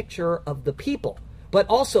is a picture of the people, but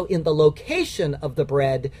also in the location of the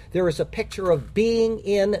bread there is a picture of being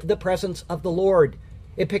in the presence of the Lord.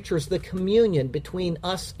 It pictures the communion between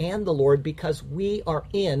us and the Lord because we are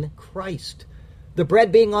in Christ. The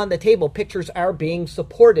bread being on the table pictures our being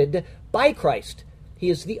supported by Christ. He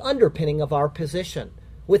is the underpinning of our position.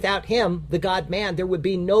 Without him, the God-man, there would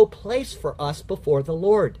be no place for us before the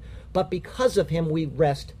Lord. But because of him, we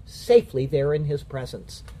rest safely there in his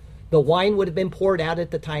presence. The wine would have been poured out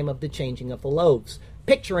at the time of the changing of the loaves,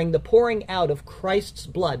 picturing the pouring out of Christ's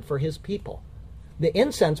blood for his people. The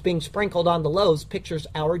incense being sprinkled on the loaves pictures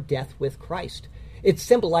our death with Christ. It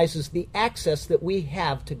symbolizes the access that we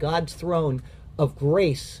have to God's throne of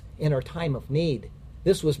grace in our time of need.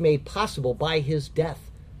 This was made possible by his death.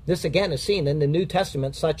 This again is seen in the New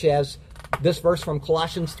Testament, such as this verse from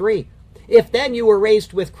Colossians 3. If then you were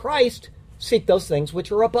raised with Christ, seek those things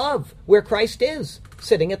which are above, where Christ is,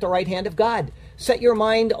 sitting at the right hand of God. Set your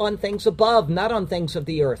mind on things above, not on things of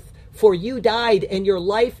the earth. For you died, and your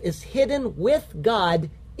life is hidden with God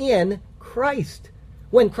in Christ.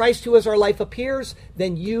 When Christ, who is our life, appears,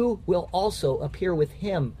 then you will also appear with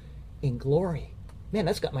him in glory. Man,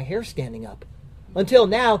 that's got my hair standing up. Until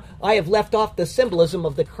now, I have left off the symbolism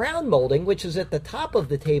of the crown molding, which is at the top of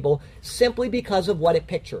the table, simply because of what it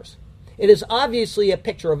pictures. It is obviously a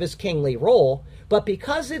picture of his kingly role, but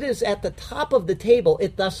because it is at the top of the table,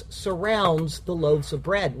 it thus surrounds the loaves of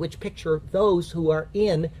bread, which picture those who are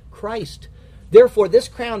in Christ. Therefore, this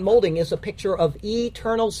crown molding is a picture of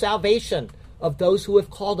eternal salvation of those who have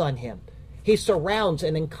called on him. He surrounds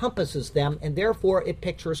and encompasses them, and therefore it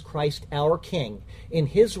pictures Christ, our King, in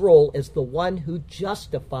his role as the one who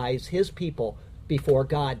justifies his people before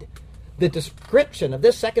God. The description of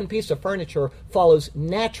this second piece of furniture follows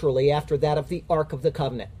naturally after that of the Ark of the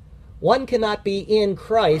Covenant. One cannot be in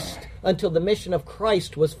Christ until the mission of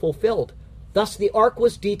Christ was fulfilled. Thus the Ark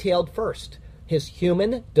was detailed first, his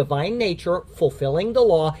human, divine nature fulfilling the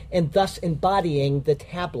law and thus embodying the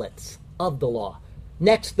tablets of the law.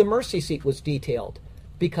 Next, the mercy seat was detailed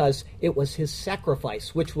because it was his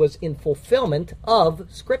sacrifice, which was in fulfillment of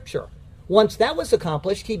Scripture. Once that was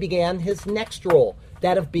accomplished, he began his next role,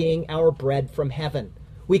 that of being our bread from heaven.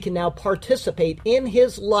 We can now participate in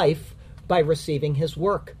his life by receiving his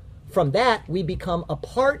work. From that, we become a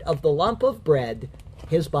part of the lump of bread,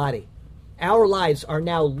 his body. Our lives are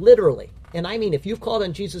now literally, and I mean if you've called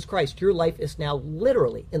on Jesus Christ, your life is now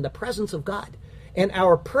literally in the presence of God. And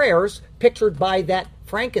our prayers, pictured by that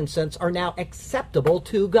frankincense, are now acceptable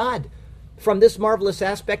to God. From this marvelous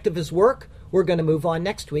aspect of his work, we're going to move on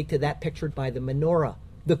next week to that pictured by the menorah,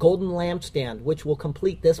 the golden lampstand, which will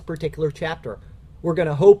complete this particular chapter. We're going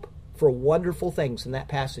to hope for wonderful things in that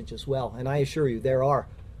passage as well, and I assure you there are.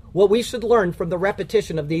 What we should learn from the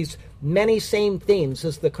repetition of these many same themes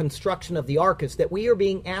as the construction of the ark is that we are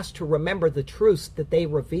being asked to remember the truths that they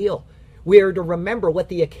reveal. We are to remember what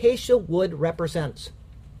the acacia wood represents.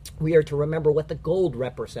 We are to remember what the gold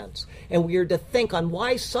represents. And we are to think on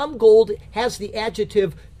why some gold has the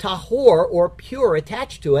adjective tahor, or pure,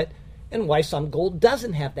 attached to it, and why some gold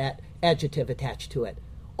doesn't have that adjective attached to it.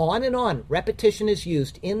 On and on, repetition is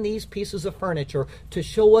used in these pieces of furniture to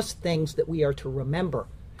show us things that we are to remember.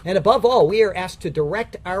 And above all, we are asked to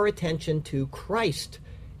direct our attention to Christ.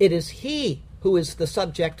 It is he who is the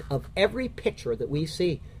subject of every picture that we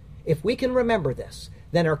see. If we can remember this,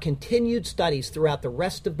 then our continued studies throughout the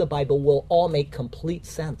rest of the Bible will all make complete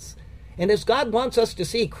sense. And as God wants us to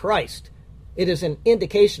see Christ, it is an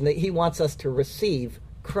indication that he wants us to receive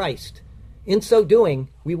Christ. In so doing,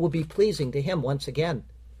 we will be pleasing to him once again.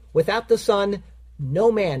 Without the Son,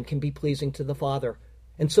 no man can be pleasing to the Father.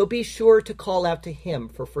 And so be sure to call out to him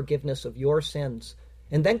for forgiveness of your sins.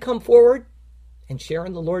 And then come forward and share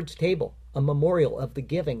in the Lord's table, a memorial of the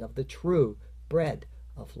giving of the true bread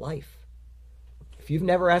of life. If you've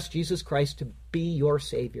never asked Jesus Christ to be your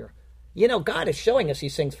Savior, God is showing us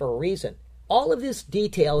these things for a reason. All of this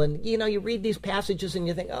detail, and you read these passages and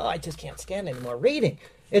you think, oh, I just can't stand anymore reading.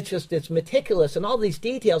 It's meticulous and all these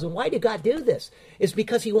details. And why did God do this? It's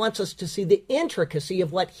because he wants us to see the intricacy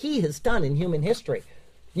of what he has done in human history.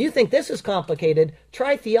 You think this is complicated?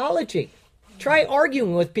 Try theology. Try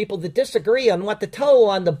arguing with people that disagree on what the toe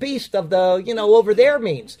on the beast of the, over there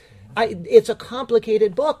means. It's a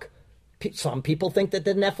complicated book. Some people think that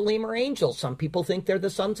the Nephilim are angels. Some people think they're the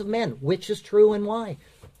sons of men. Which is true and why?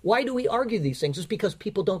 Why do we argue these things? It's because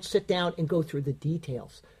people don't sit down and go through the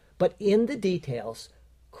details. But in the details,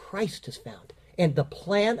 Christ is found and the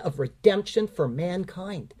plan of redemption for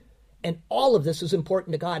mankind. And all of this is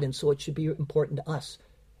important to God, and so it should be important to us.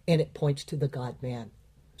 And it points to the God-man.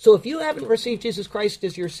 So if you haven't received Jesus Christ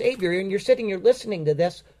as your Savior and you're listening to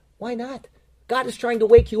this, why not? God is trying to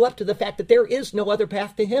wake you up to the fact that there is no other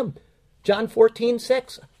path to him. John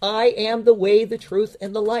 14:6, I am the way, the truth,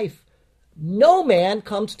 and the life. No man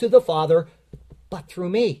comes to the Father but through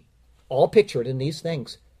me. All pictured in these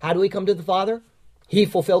things. How do we come to the Father? He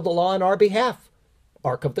fulfilled the law on our behalf.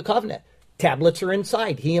 Ark of the Covenant. Tablets are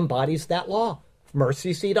inside. He embodies that law.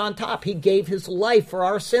 Mercy seat on top. He gave his life for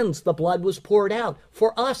our sins. The blood was poured out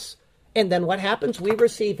for us. And then what happens? We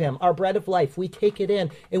receive him, our bread of life. We take it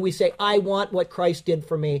in and we say, I want what Christ did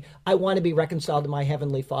for me. I want to be reconciled to my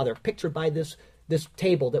heavenly Father. Pictured by this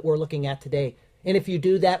table that we're looking at today. And if you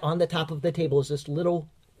do that, on the top of the table is this little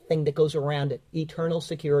thing that goes around it. Eternal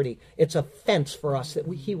security. It's a fence for us that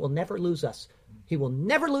he will never lose us. He will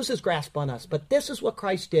never lose his grasp on us. But this is what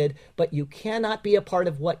Christ did. But you cannot be a part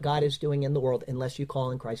of what God is doing in the world unless you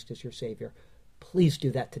call on Christ as your Savior. Please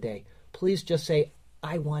do that today. Please just say,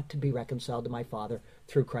 I want to be reconciled to my Father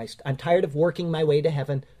through Christ. I'm tired of working my way to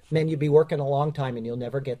heaven. Man, you'll be working a long time and you'll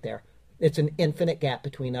never get there. It's an infinite gap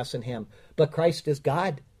between us and him. But Christ is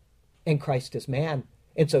God and Christ is man.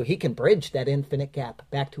 And so he can bridge that infinite gap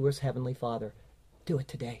back to his heavenly Father. Do it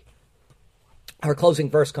today. Our closing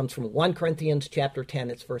verse comes from 1 Corinthians chapter 10.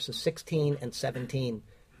 It's verses 16 and 17.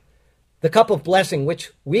 The cup of blessing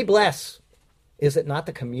which we bless, is it not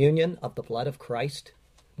the communion of the blood of Christ?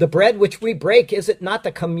 The bread which we break, is it not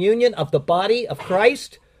the communion of the body of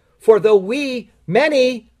Christ? For though we,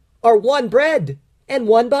 many, are one bread and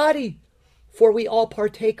one body, for we all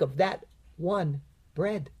partake of that one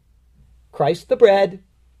bread. Christ the bread,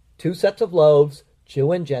 two sets of loaves,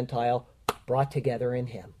 Jew and Gentile, brought together in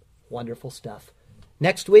him. Wonderful stuff.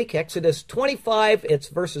 Next week, Exodus 25, it's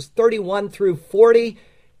verses 31 through 40.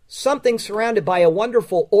 Something surrounded by a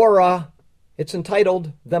wonderful aura. It's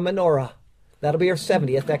entitled The Menorah. That'll be our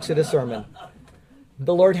 70th Exodus sermon.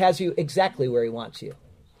 The Lord has you exactly where he wants you.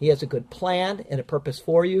 He has a good plan and a purpose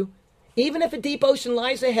for you. Even if a deep ocean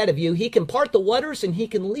lies ahead of you, he can part the waters and he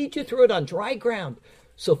can lead you through it on dry ground.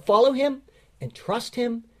 So follow him and trust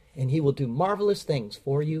him, and he will do marvelous things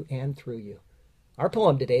for you and through you. Our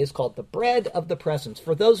poem today is called The Bread of the Presence.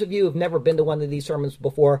 For those of you who have never been to one of these sermons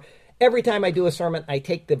before, every time I do a sermon, I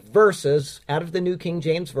take the verses out of the New King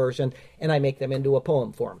James Version and I make them into a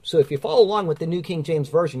poem form. So if you follow along with the New King James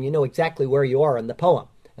Version, you know exactly where you are in the poem.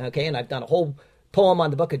 Okay, and I've done a whole poem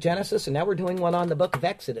on the book of Genesis, and now we're doing one on the book of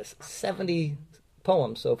Exodus. 70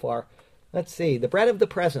 poems so far. Let's see. The bread of the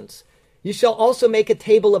presence. You shall also make a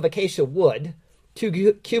table of acacia wood.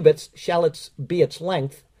 2 cubits shall be its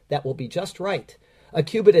length. That will be just right. A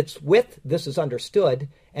cubit its width, this is understood,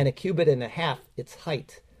 and a cubit and a half its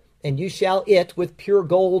height. And you shall it with pure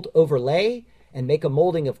gold overlay, and make a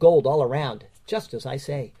molding of gold all around, just as I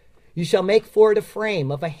say. You shall make for it a frame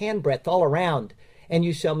of a handbreadth all around, and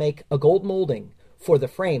you shall make a gold molding for the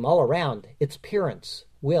frame all around. Its appearance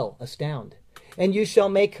will astound. And you shall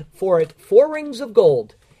make for it 4 rings of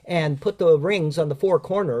gold, and put the rings on the 4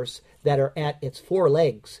 corners that are at its 4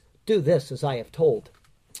 legs. Do this as I have told.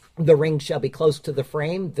 The rings shall be close to the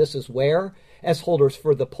frame. This is where, as holders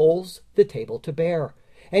for the poles, the table to bear.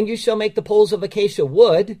 And you shall make the poles of acacia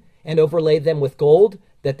wood, and overlay them with gold,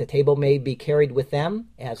 that the table may be carried with them,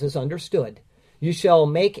 as is understood. You shall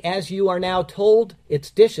make, as you are now told,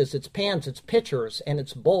 its dishes, its pans, its pitchers, and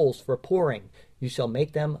its bowls for pouring. You shall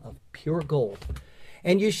make them of pure gold.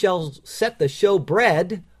 And you shall set the show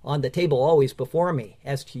bread on the table always before me,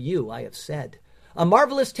 as to you I have said. A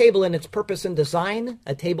marvelous table in its purpose and design,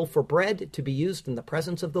 a table for bread to be used in the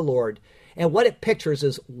presence of the Lord. And what it pictures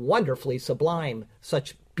is wonderfully sublime.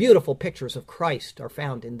 Such beautiful pictures of Christ are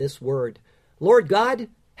found in this word. Lord God,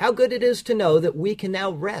 how good it is to know that we can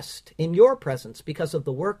now rest in your presence because of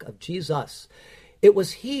the work of Jesus. It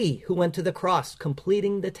was he who went to the cross,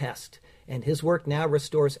 completing the test, and his work now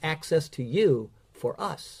restores access to you for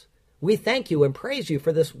us. We thank you and praise you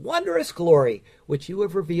for this wondrous glory which you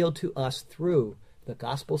have revealed to us through the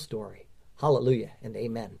gospel story. Hallelujah and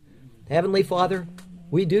amen. Heavenly Father,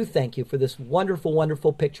 we do thank you for this wonderful,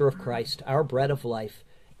 wonderful picture of Christ, our bread of life.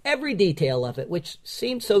 Every detail of it, which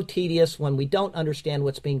seems so tedious when we don't understand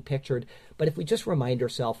what's being pictured, but if we just remind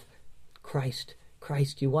ourselves, Christ,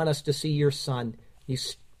 you want us to see your Son. You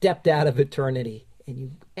stepped out of eternity and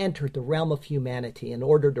you entered the realm of humanity in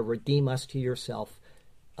order to redeem us to yourself.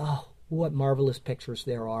 Oh, what marvelous pictures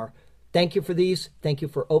there are. Thank you for these. Thank you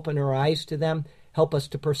for opening our eyes to them. Help us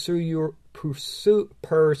to pursue your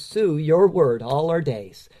word all our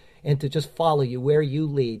days and to just follow you where you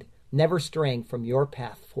lead, never straying from your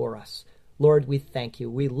path for us. Lord, we thank you.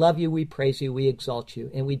 We love you. We praise you. We exalt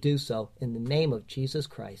you. And we do so in the name of Jesus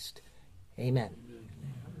Christ. Amen.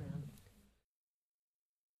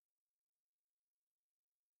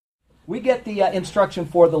 We get the instruction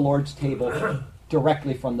for the Lord's table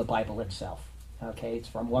directly from the Bible itself. Okay, it's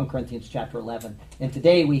from 1 Corinthians chapter 11. And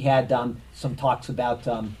today we had some talks about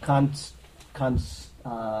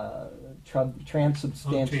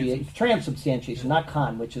transubstantiation, not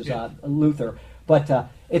con, which is Luther. But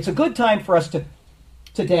it's a good time for us to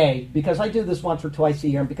today, because I do this once or twice a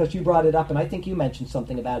year, and because you brought it up, and I think you mentioned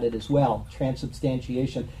something about it as well,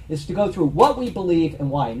 transubstantiation, is to go through what we believe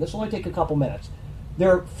and why. And this will only take a couple minutes.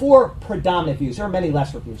 There are 4 predominant views. There are many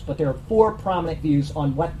lesser views, but there are 4 prominent views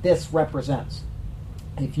on what this represents.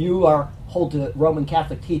 If you hold to Roman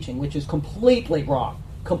Catholic teaching, which is completely wrong,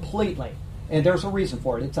 completely, and there's a reason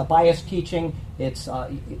for it. It's a biased teaching. It's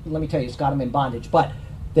let me tell you, it's got them in bondage. But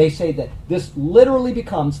they say that this literally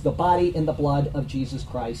becomes the body and the blood of Jesus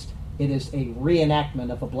Christ. It is a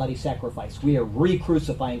reenactment of a bloody sacrifice. We are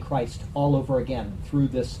re-crucifying Christ all over again through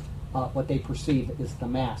this, what they perceive is the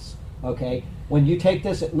Mass. Okay? When you take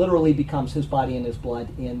this, it literally becomes his body and his blood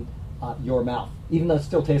in your mouth. Even though it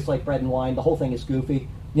still tastes like bread and wine, the whole thing is goofy.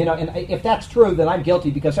 You know, and if that's true, then I'm guilty,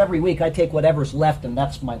 because every week I take whatever's left and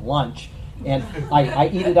that's my lunch. And I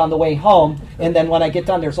eat it on the way home, and then when I get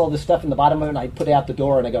done, there's all this stuff in the bottom of it, and I put it out the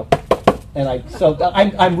door, and I go, and so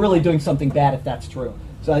I'm really doing something bad if that's true.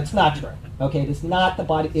 So it's not true. Okay, it is not the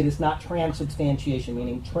body. It is not transubstantiation,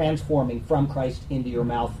 meaning transforming from Christ into your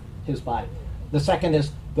mouth his body. The second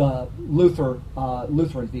is the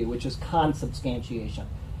Lutheran view, which is consubstantiation.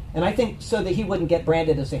 And I think so that he wouldn't get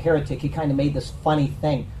branded as a heretic, he kind of made this funny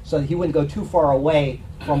thing so that he wouldn't go too far away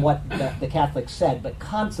from what the Catholics said. But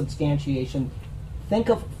consubstantiation Think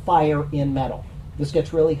of fire in metal. This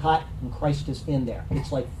gets really hot, and Christ is in there.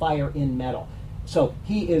 It's like fire in metal. So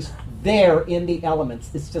he is there in the elements.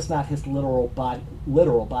 It's just not his literal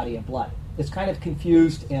body and blood. It's kind of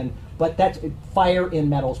confused, but that's fire in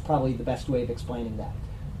metal is probably the best way of explaining that.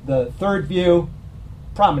 The third view,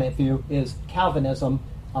 prominent view, is Calvinism.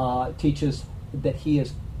 Teaches that he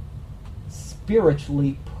is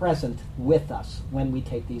spiritually present with us when we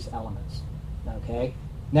take these elements. Okay?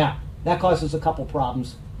 Now, that causes a couple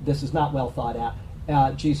problems. This is not well thought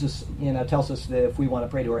out. Jesus, tells us that if we want to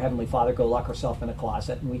pray to our Heavenly Father, go lock ourselves in a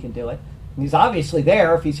closet, and we can do it. And he's obviously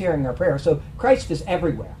there if he's hearing our prayer. So Christ is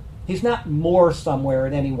everywhere. He's not more somewhere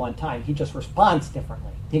at any one time. He just responds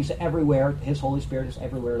differently. He's everywhere. His Holy Spirit is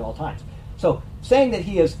everywhere at all times. So saying that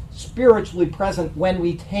he is spiritually present when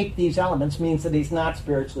we take these elements means that he's not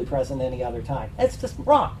spiritually present any other time. That's just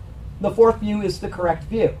wrong. The fourth view is the correct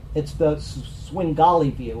view. It's the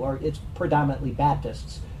Swengali view, or it's predominantly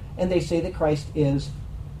Baptists. And they say that Christ is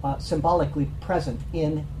symbolically present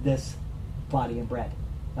in this body and bread.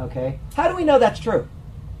 Okay? How do we know that's true?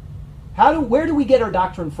 Where do we get our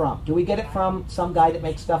doctrine from? Do we get it from some guy that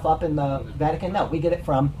makes stuff up in the Vatican? No, we get it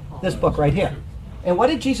from this book right here. And what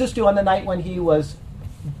did Jesus do on the night when he was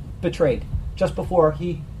betrayed? Just before,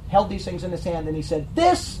 he held these things in his hand and he said,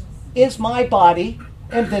 "This is my body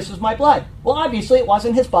and this is my blood." Well, obviously it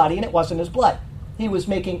wasn't his body and it wasn't his blood. He was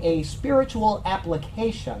making a spiritual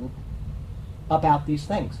application about these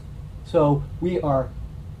things. So we are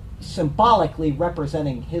symbolically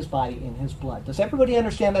representing his body and his blood. Does everybody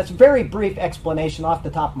understand? That's a very brief explanation off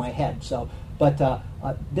the top of my head. But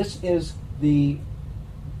this is the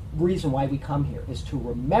reason why we come here, is to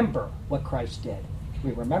remember what Christ did.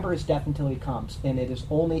 We remember his death until he comes, and it is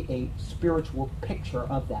only a spiritual picture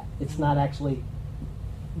of that. It's not actually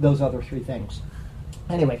those other three things.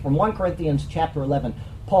 Anyway, from 1 Corinthians chapter 11,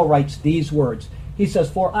 Paul writes these words. He says,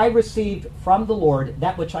 "For I received from the Lord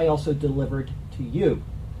that which I also delivered to you,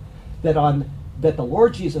 that the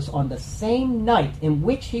Lord Jesus, on the same night in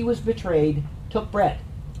which he was betrayed, took bread.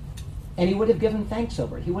 And he would have given thanks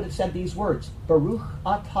over it. He would have said these words, Baruch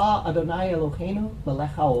atah Adonai Eloheinu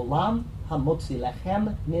melech haolam hamotzi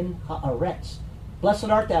lechem min haaretz. Blessed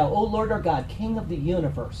art thou, O Lord our God, King of the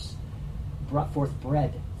universe, brought forth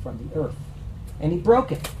bread from the earth." And he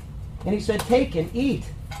broke it. And he said, "Take and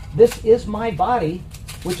eat. This is my body,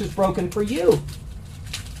 which is broken for you.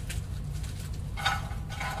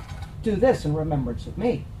 Do this in remembrance of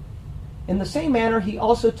me." In the same manner, he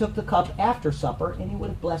also took the cup after supper, and he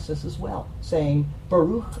would have blessed us as well, saying,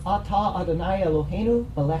 Baruch atah Adonai Eloheinu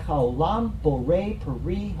melech haolam borei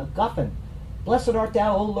peri hagafen. Blessed art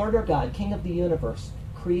thou, O Lord our God, King of the universe,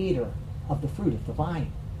 creator of the fruit of the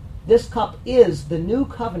vine. This cup is the new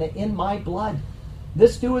covenant in my blood.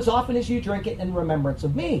 This do as often as you drink it in remembrance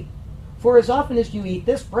of me. For as often as you eat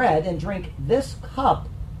this bread and drink this cup,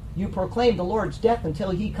 you proclaim the Lord's death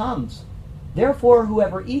until he comes. Therefore,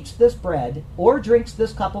 whoever eats this bread or drinks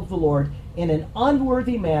this cup of the Lord in an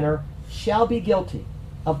unworthy manner shall be guilty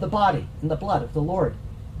of the body and the blood of the Lord.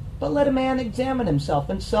 But let a man examine himself,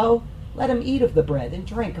 and so let him eat of the bread and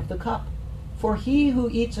drink of the cup. For he who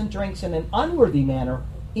eats and drinks in an unworthy manner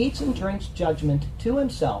eats and drinks judgment to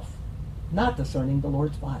himself, not discerning the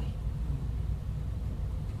Lord's body.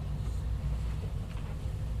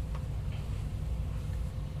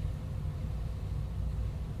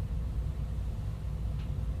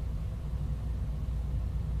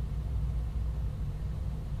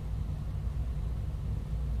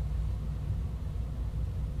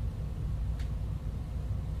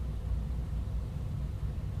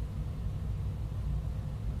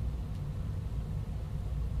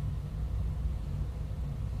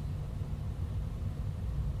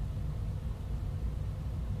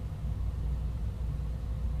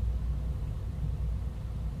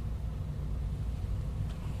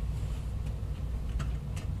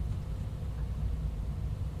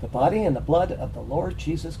 The body and the blood of the Lord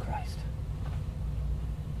Jesus Christ.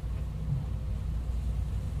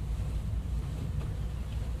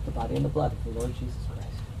 The body and the blood of the Lord Jesus Christ.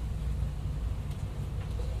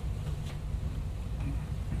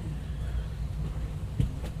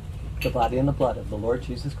 The body and the blood of the Lord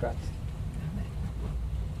Jesus Christ.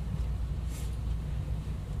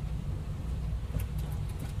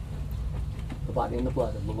 The body and the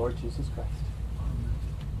blood of the Lord Jesus Christ.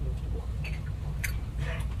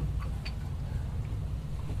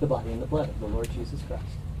 The body and the blood of the Lord Jesus Christ.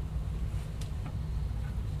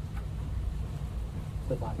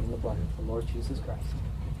 The body and the blood of the Lord Jesus Christ.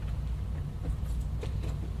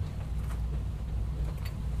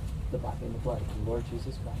 The body and the blood of the Lord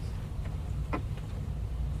Jesus Christ.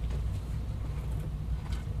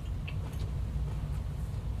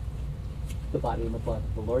 The body and the blood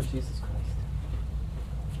of the Lord Jesus Christ.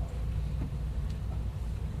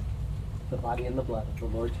 The body and the blood of the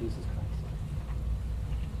Lord Jesus Christ.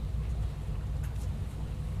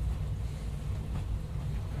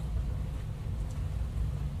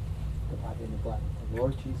 The body and the blood of the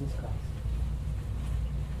Lord Jesus Christ.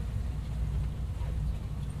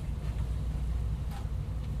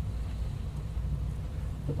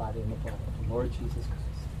 The body and the blood of the Lord Jesus Christ.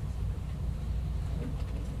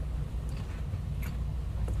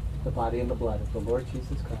 The body and the blood of the Lord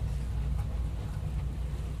Jesus Christ.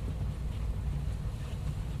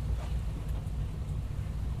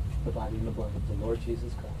 The body and the blood of the Lord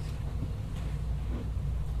Jesus Christ.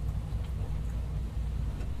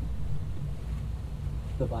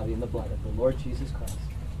 The body and the blood of the Lord Jesus Christ.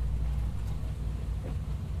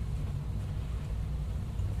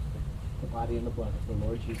 The body and the blood of the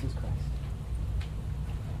Lord Jesus Christ.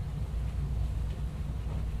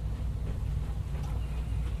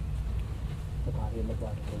 The body and the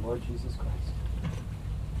blood of the Lord Jesus Christ.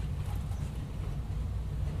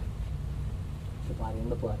 The body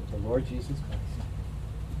and the blood of the Lord Jesus Christ.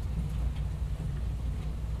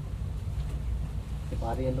 The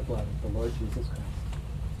body and the blood of the Lord Jesus Christ.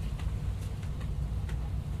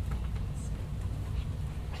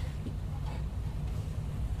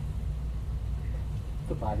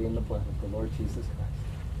 The body and the blood of the Lord Jesus Christ.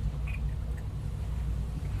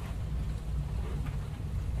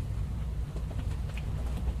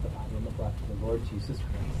 The body and the blood of the Lord Jesus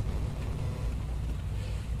Christ.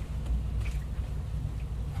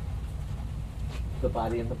 The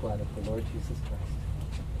body and the blood of the Lord Jesus Christ.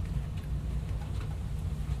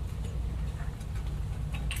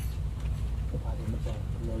 The body and the blood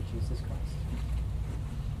of the Lord Jesus Christ.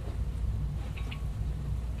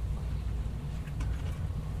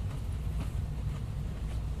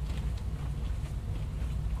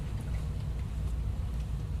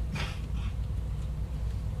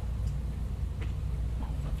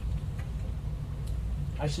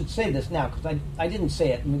 I should say this now because I didn't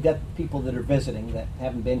say it, and we've got people that are visiting that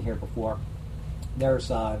haven't been here before.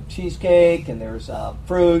 There's cheesecake, and there's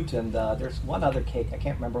fruit, and there's one other cake. I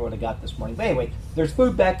can't remember what I got this morning. But anyway, there's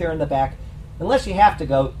food back there in the back. Unless you have to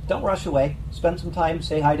go, don't rush away. Spend some time,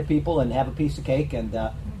 say hi to people, and have a piece of cake. And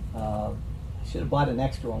I should have bought an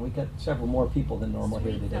extra one. We've got several more people than normal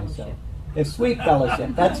here today. So it's sweet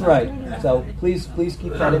fellowship. That's right. So please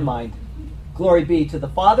keep that in mind. Glory be to the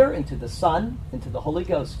Father, and to the Son, and to the Holy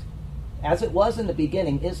Ghost, as it was in the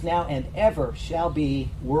beginning, is now, and ever shall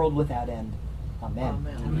be, world without end. Amen.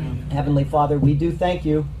 Amen. Heavenly Father, we do thank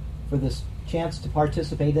you for this chance to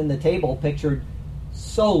participate in the table pictured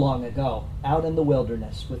so long ago, out in the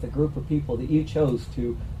wilderness, with a group of people that you chose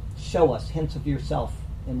to show us hints of yourself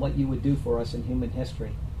and what you would do for us in human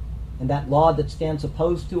history. And that law that stands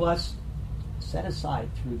opposed to us, set aside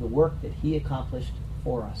through the work that he accomplished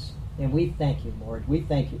for us. And we thank you, Lord. We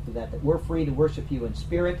thank you for that we're free to worship you in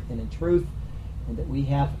spirit and in truth, and that we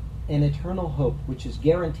have an eternal hope, which is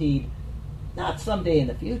guaranteed not someday in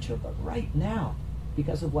the future, but right now,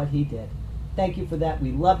 because of what he did. Thank you for that.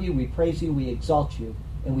 We love you, we praise you, we exalt you,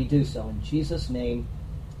 and we do so in Jesus' name.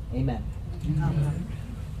 Amen. Amen.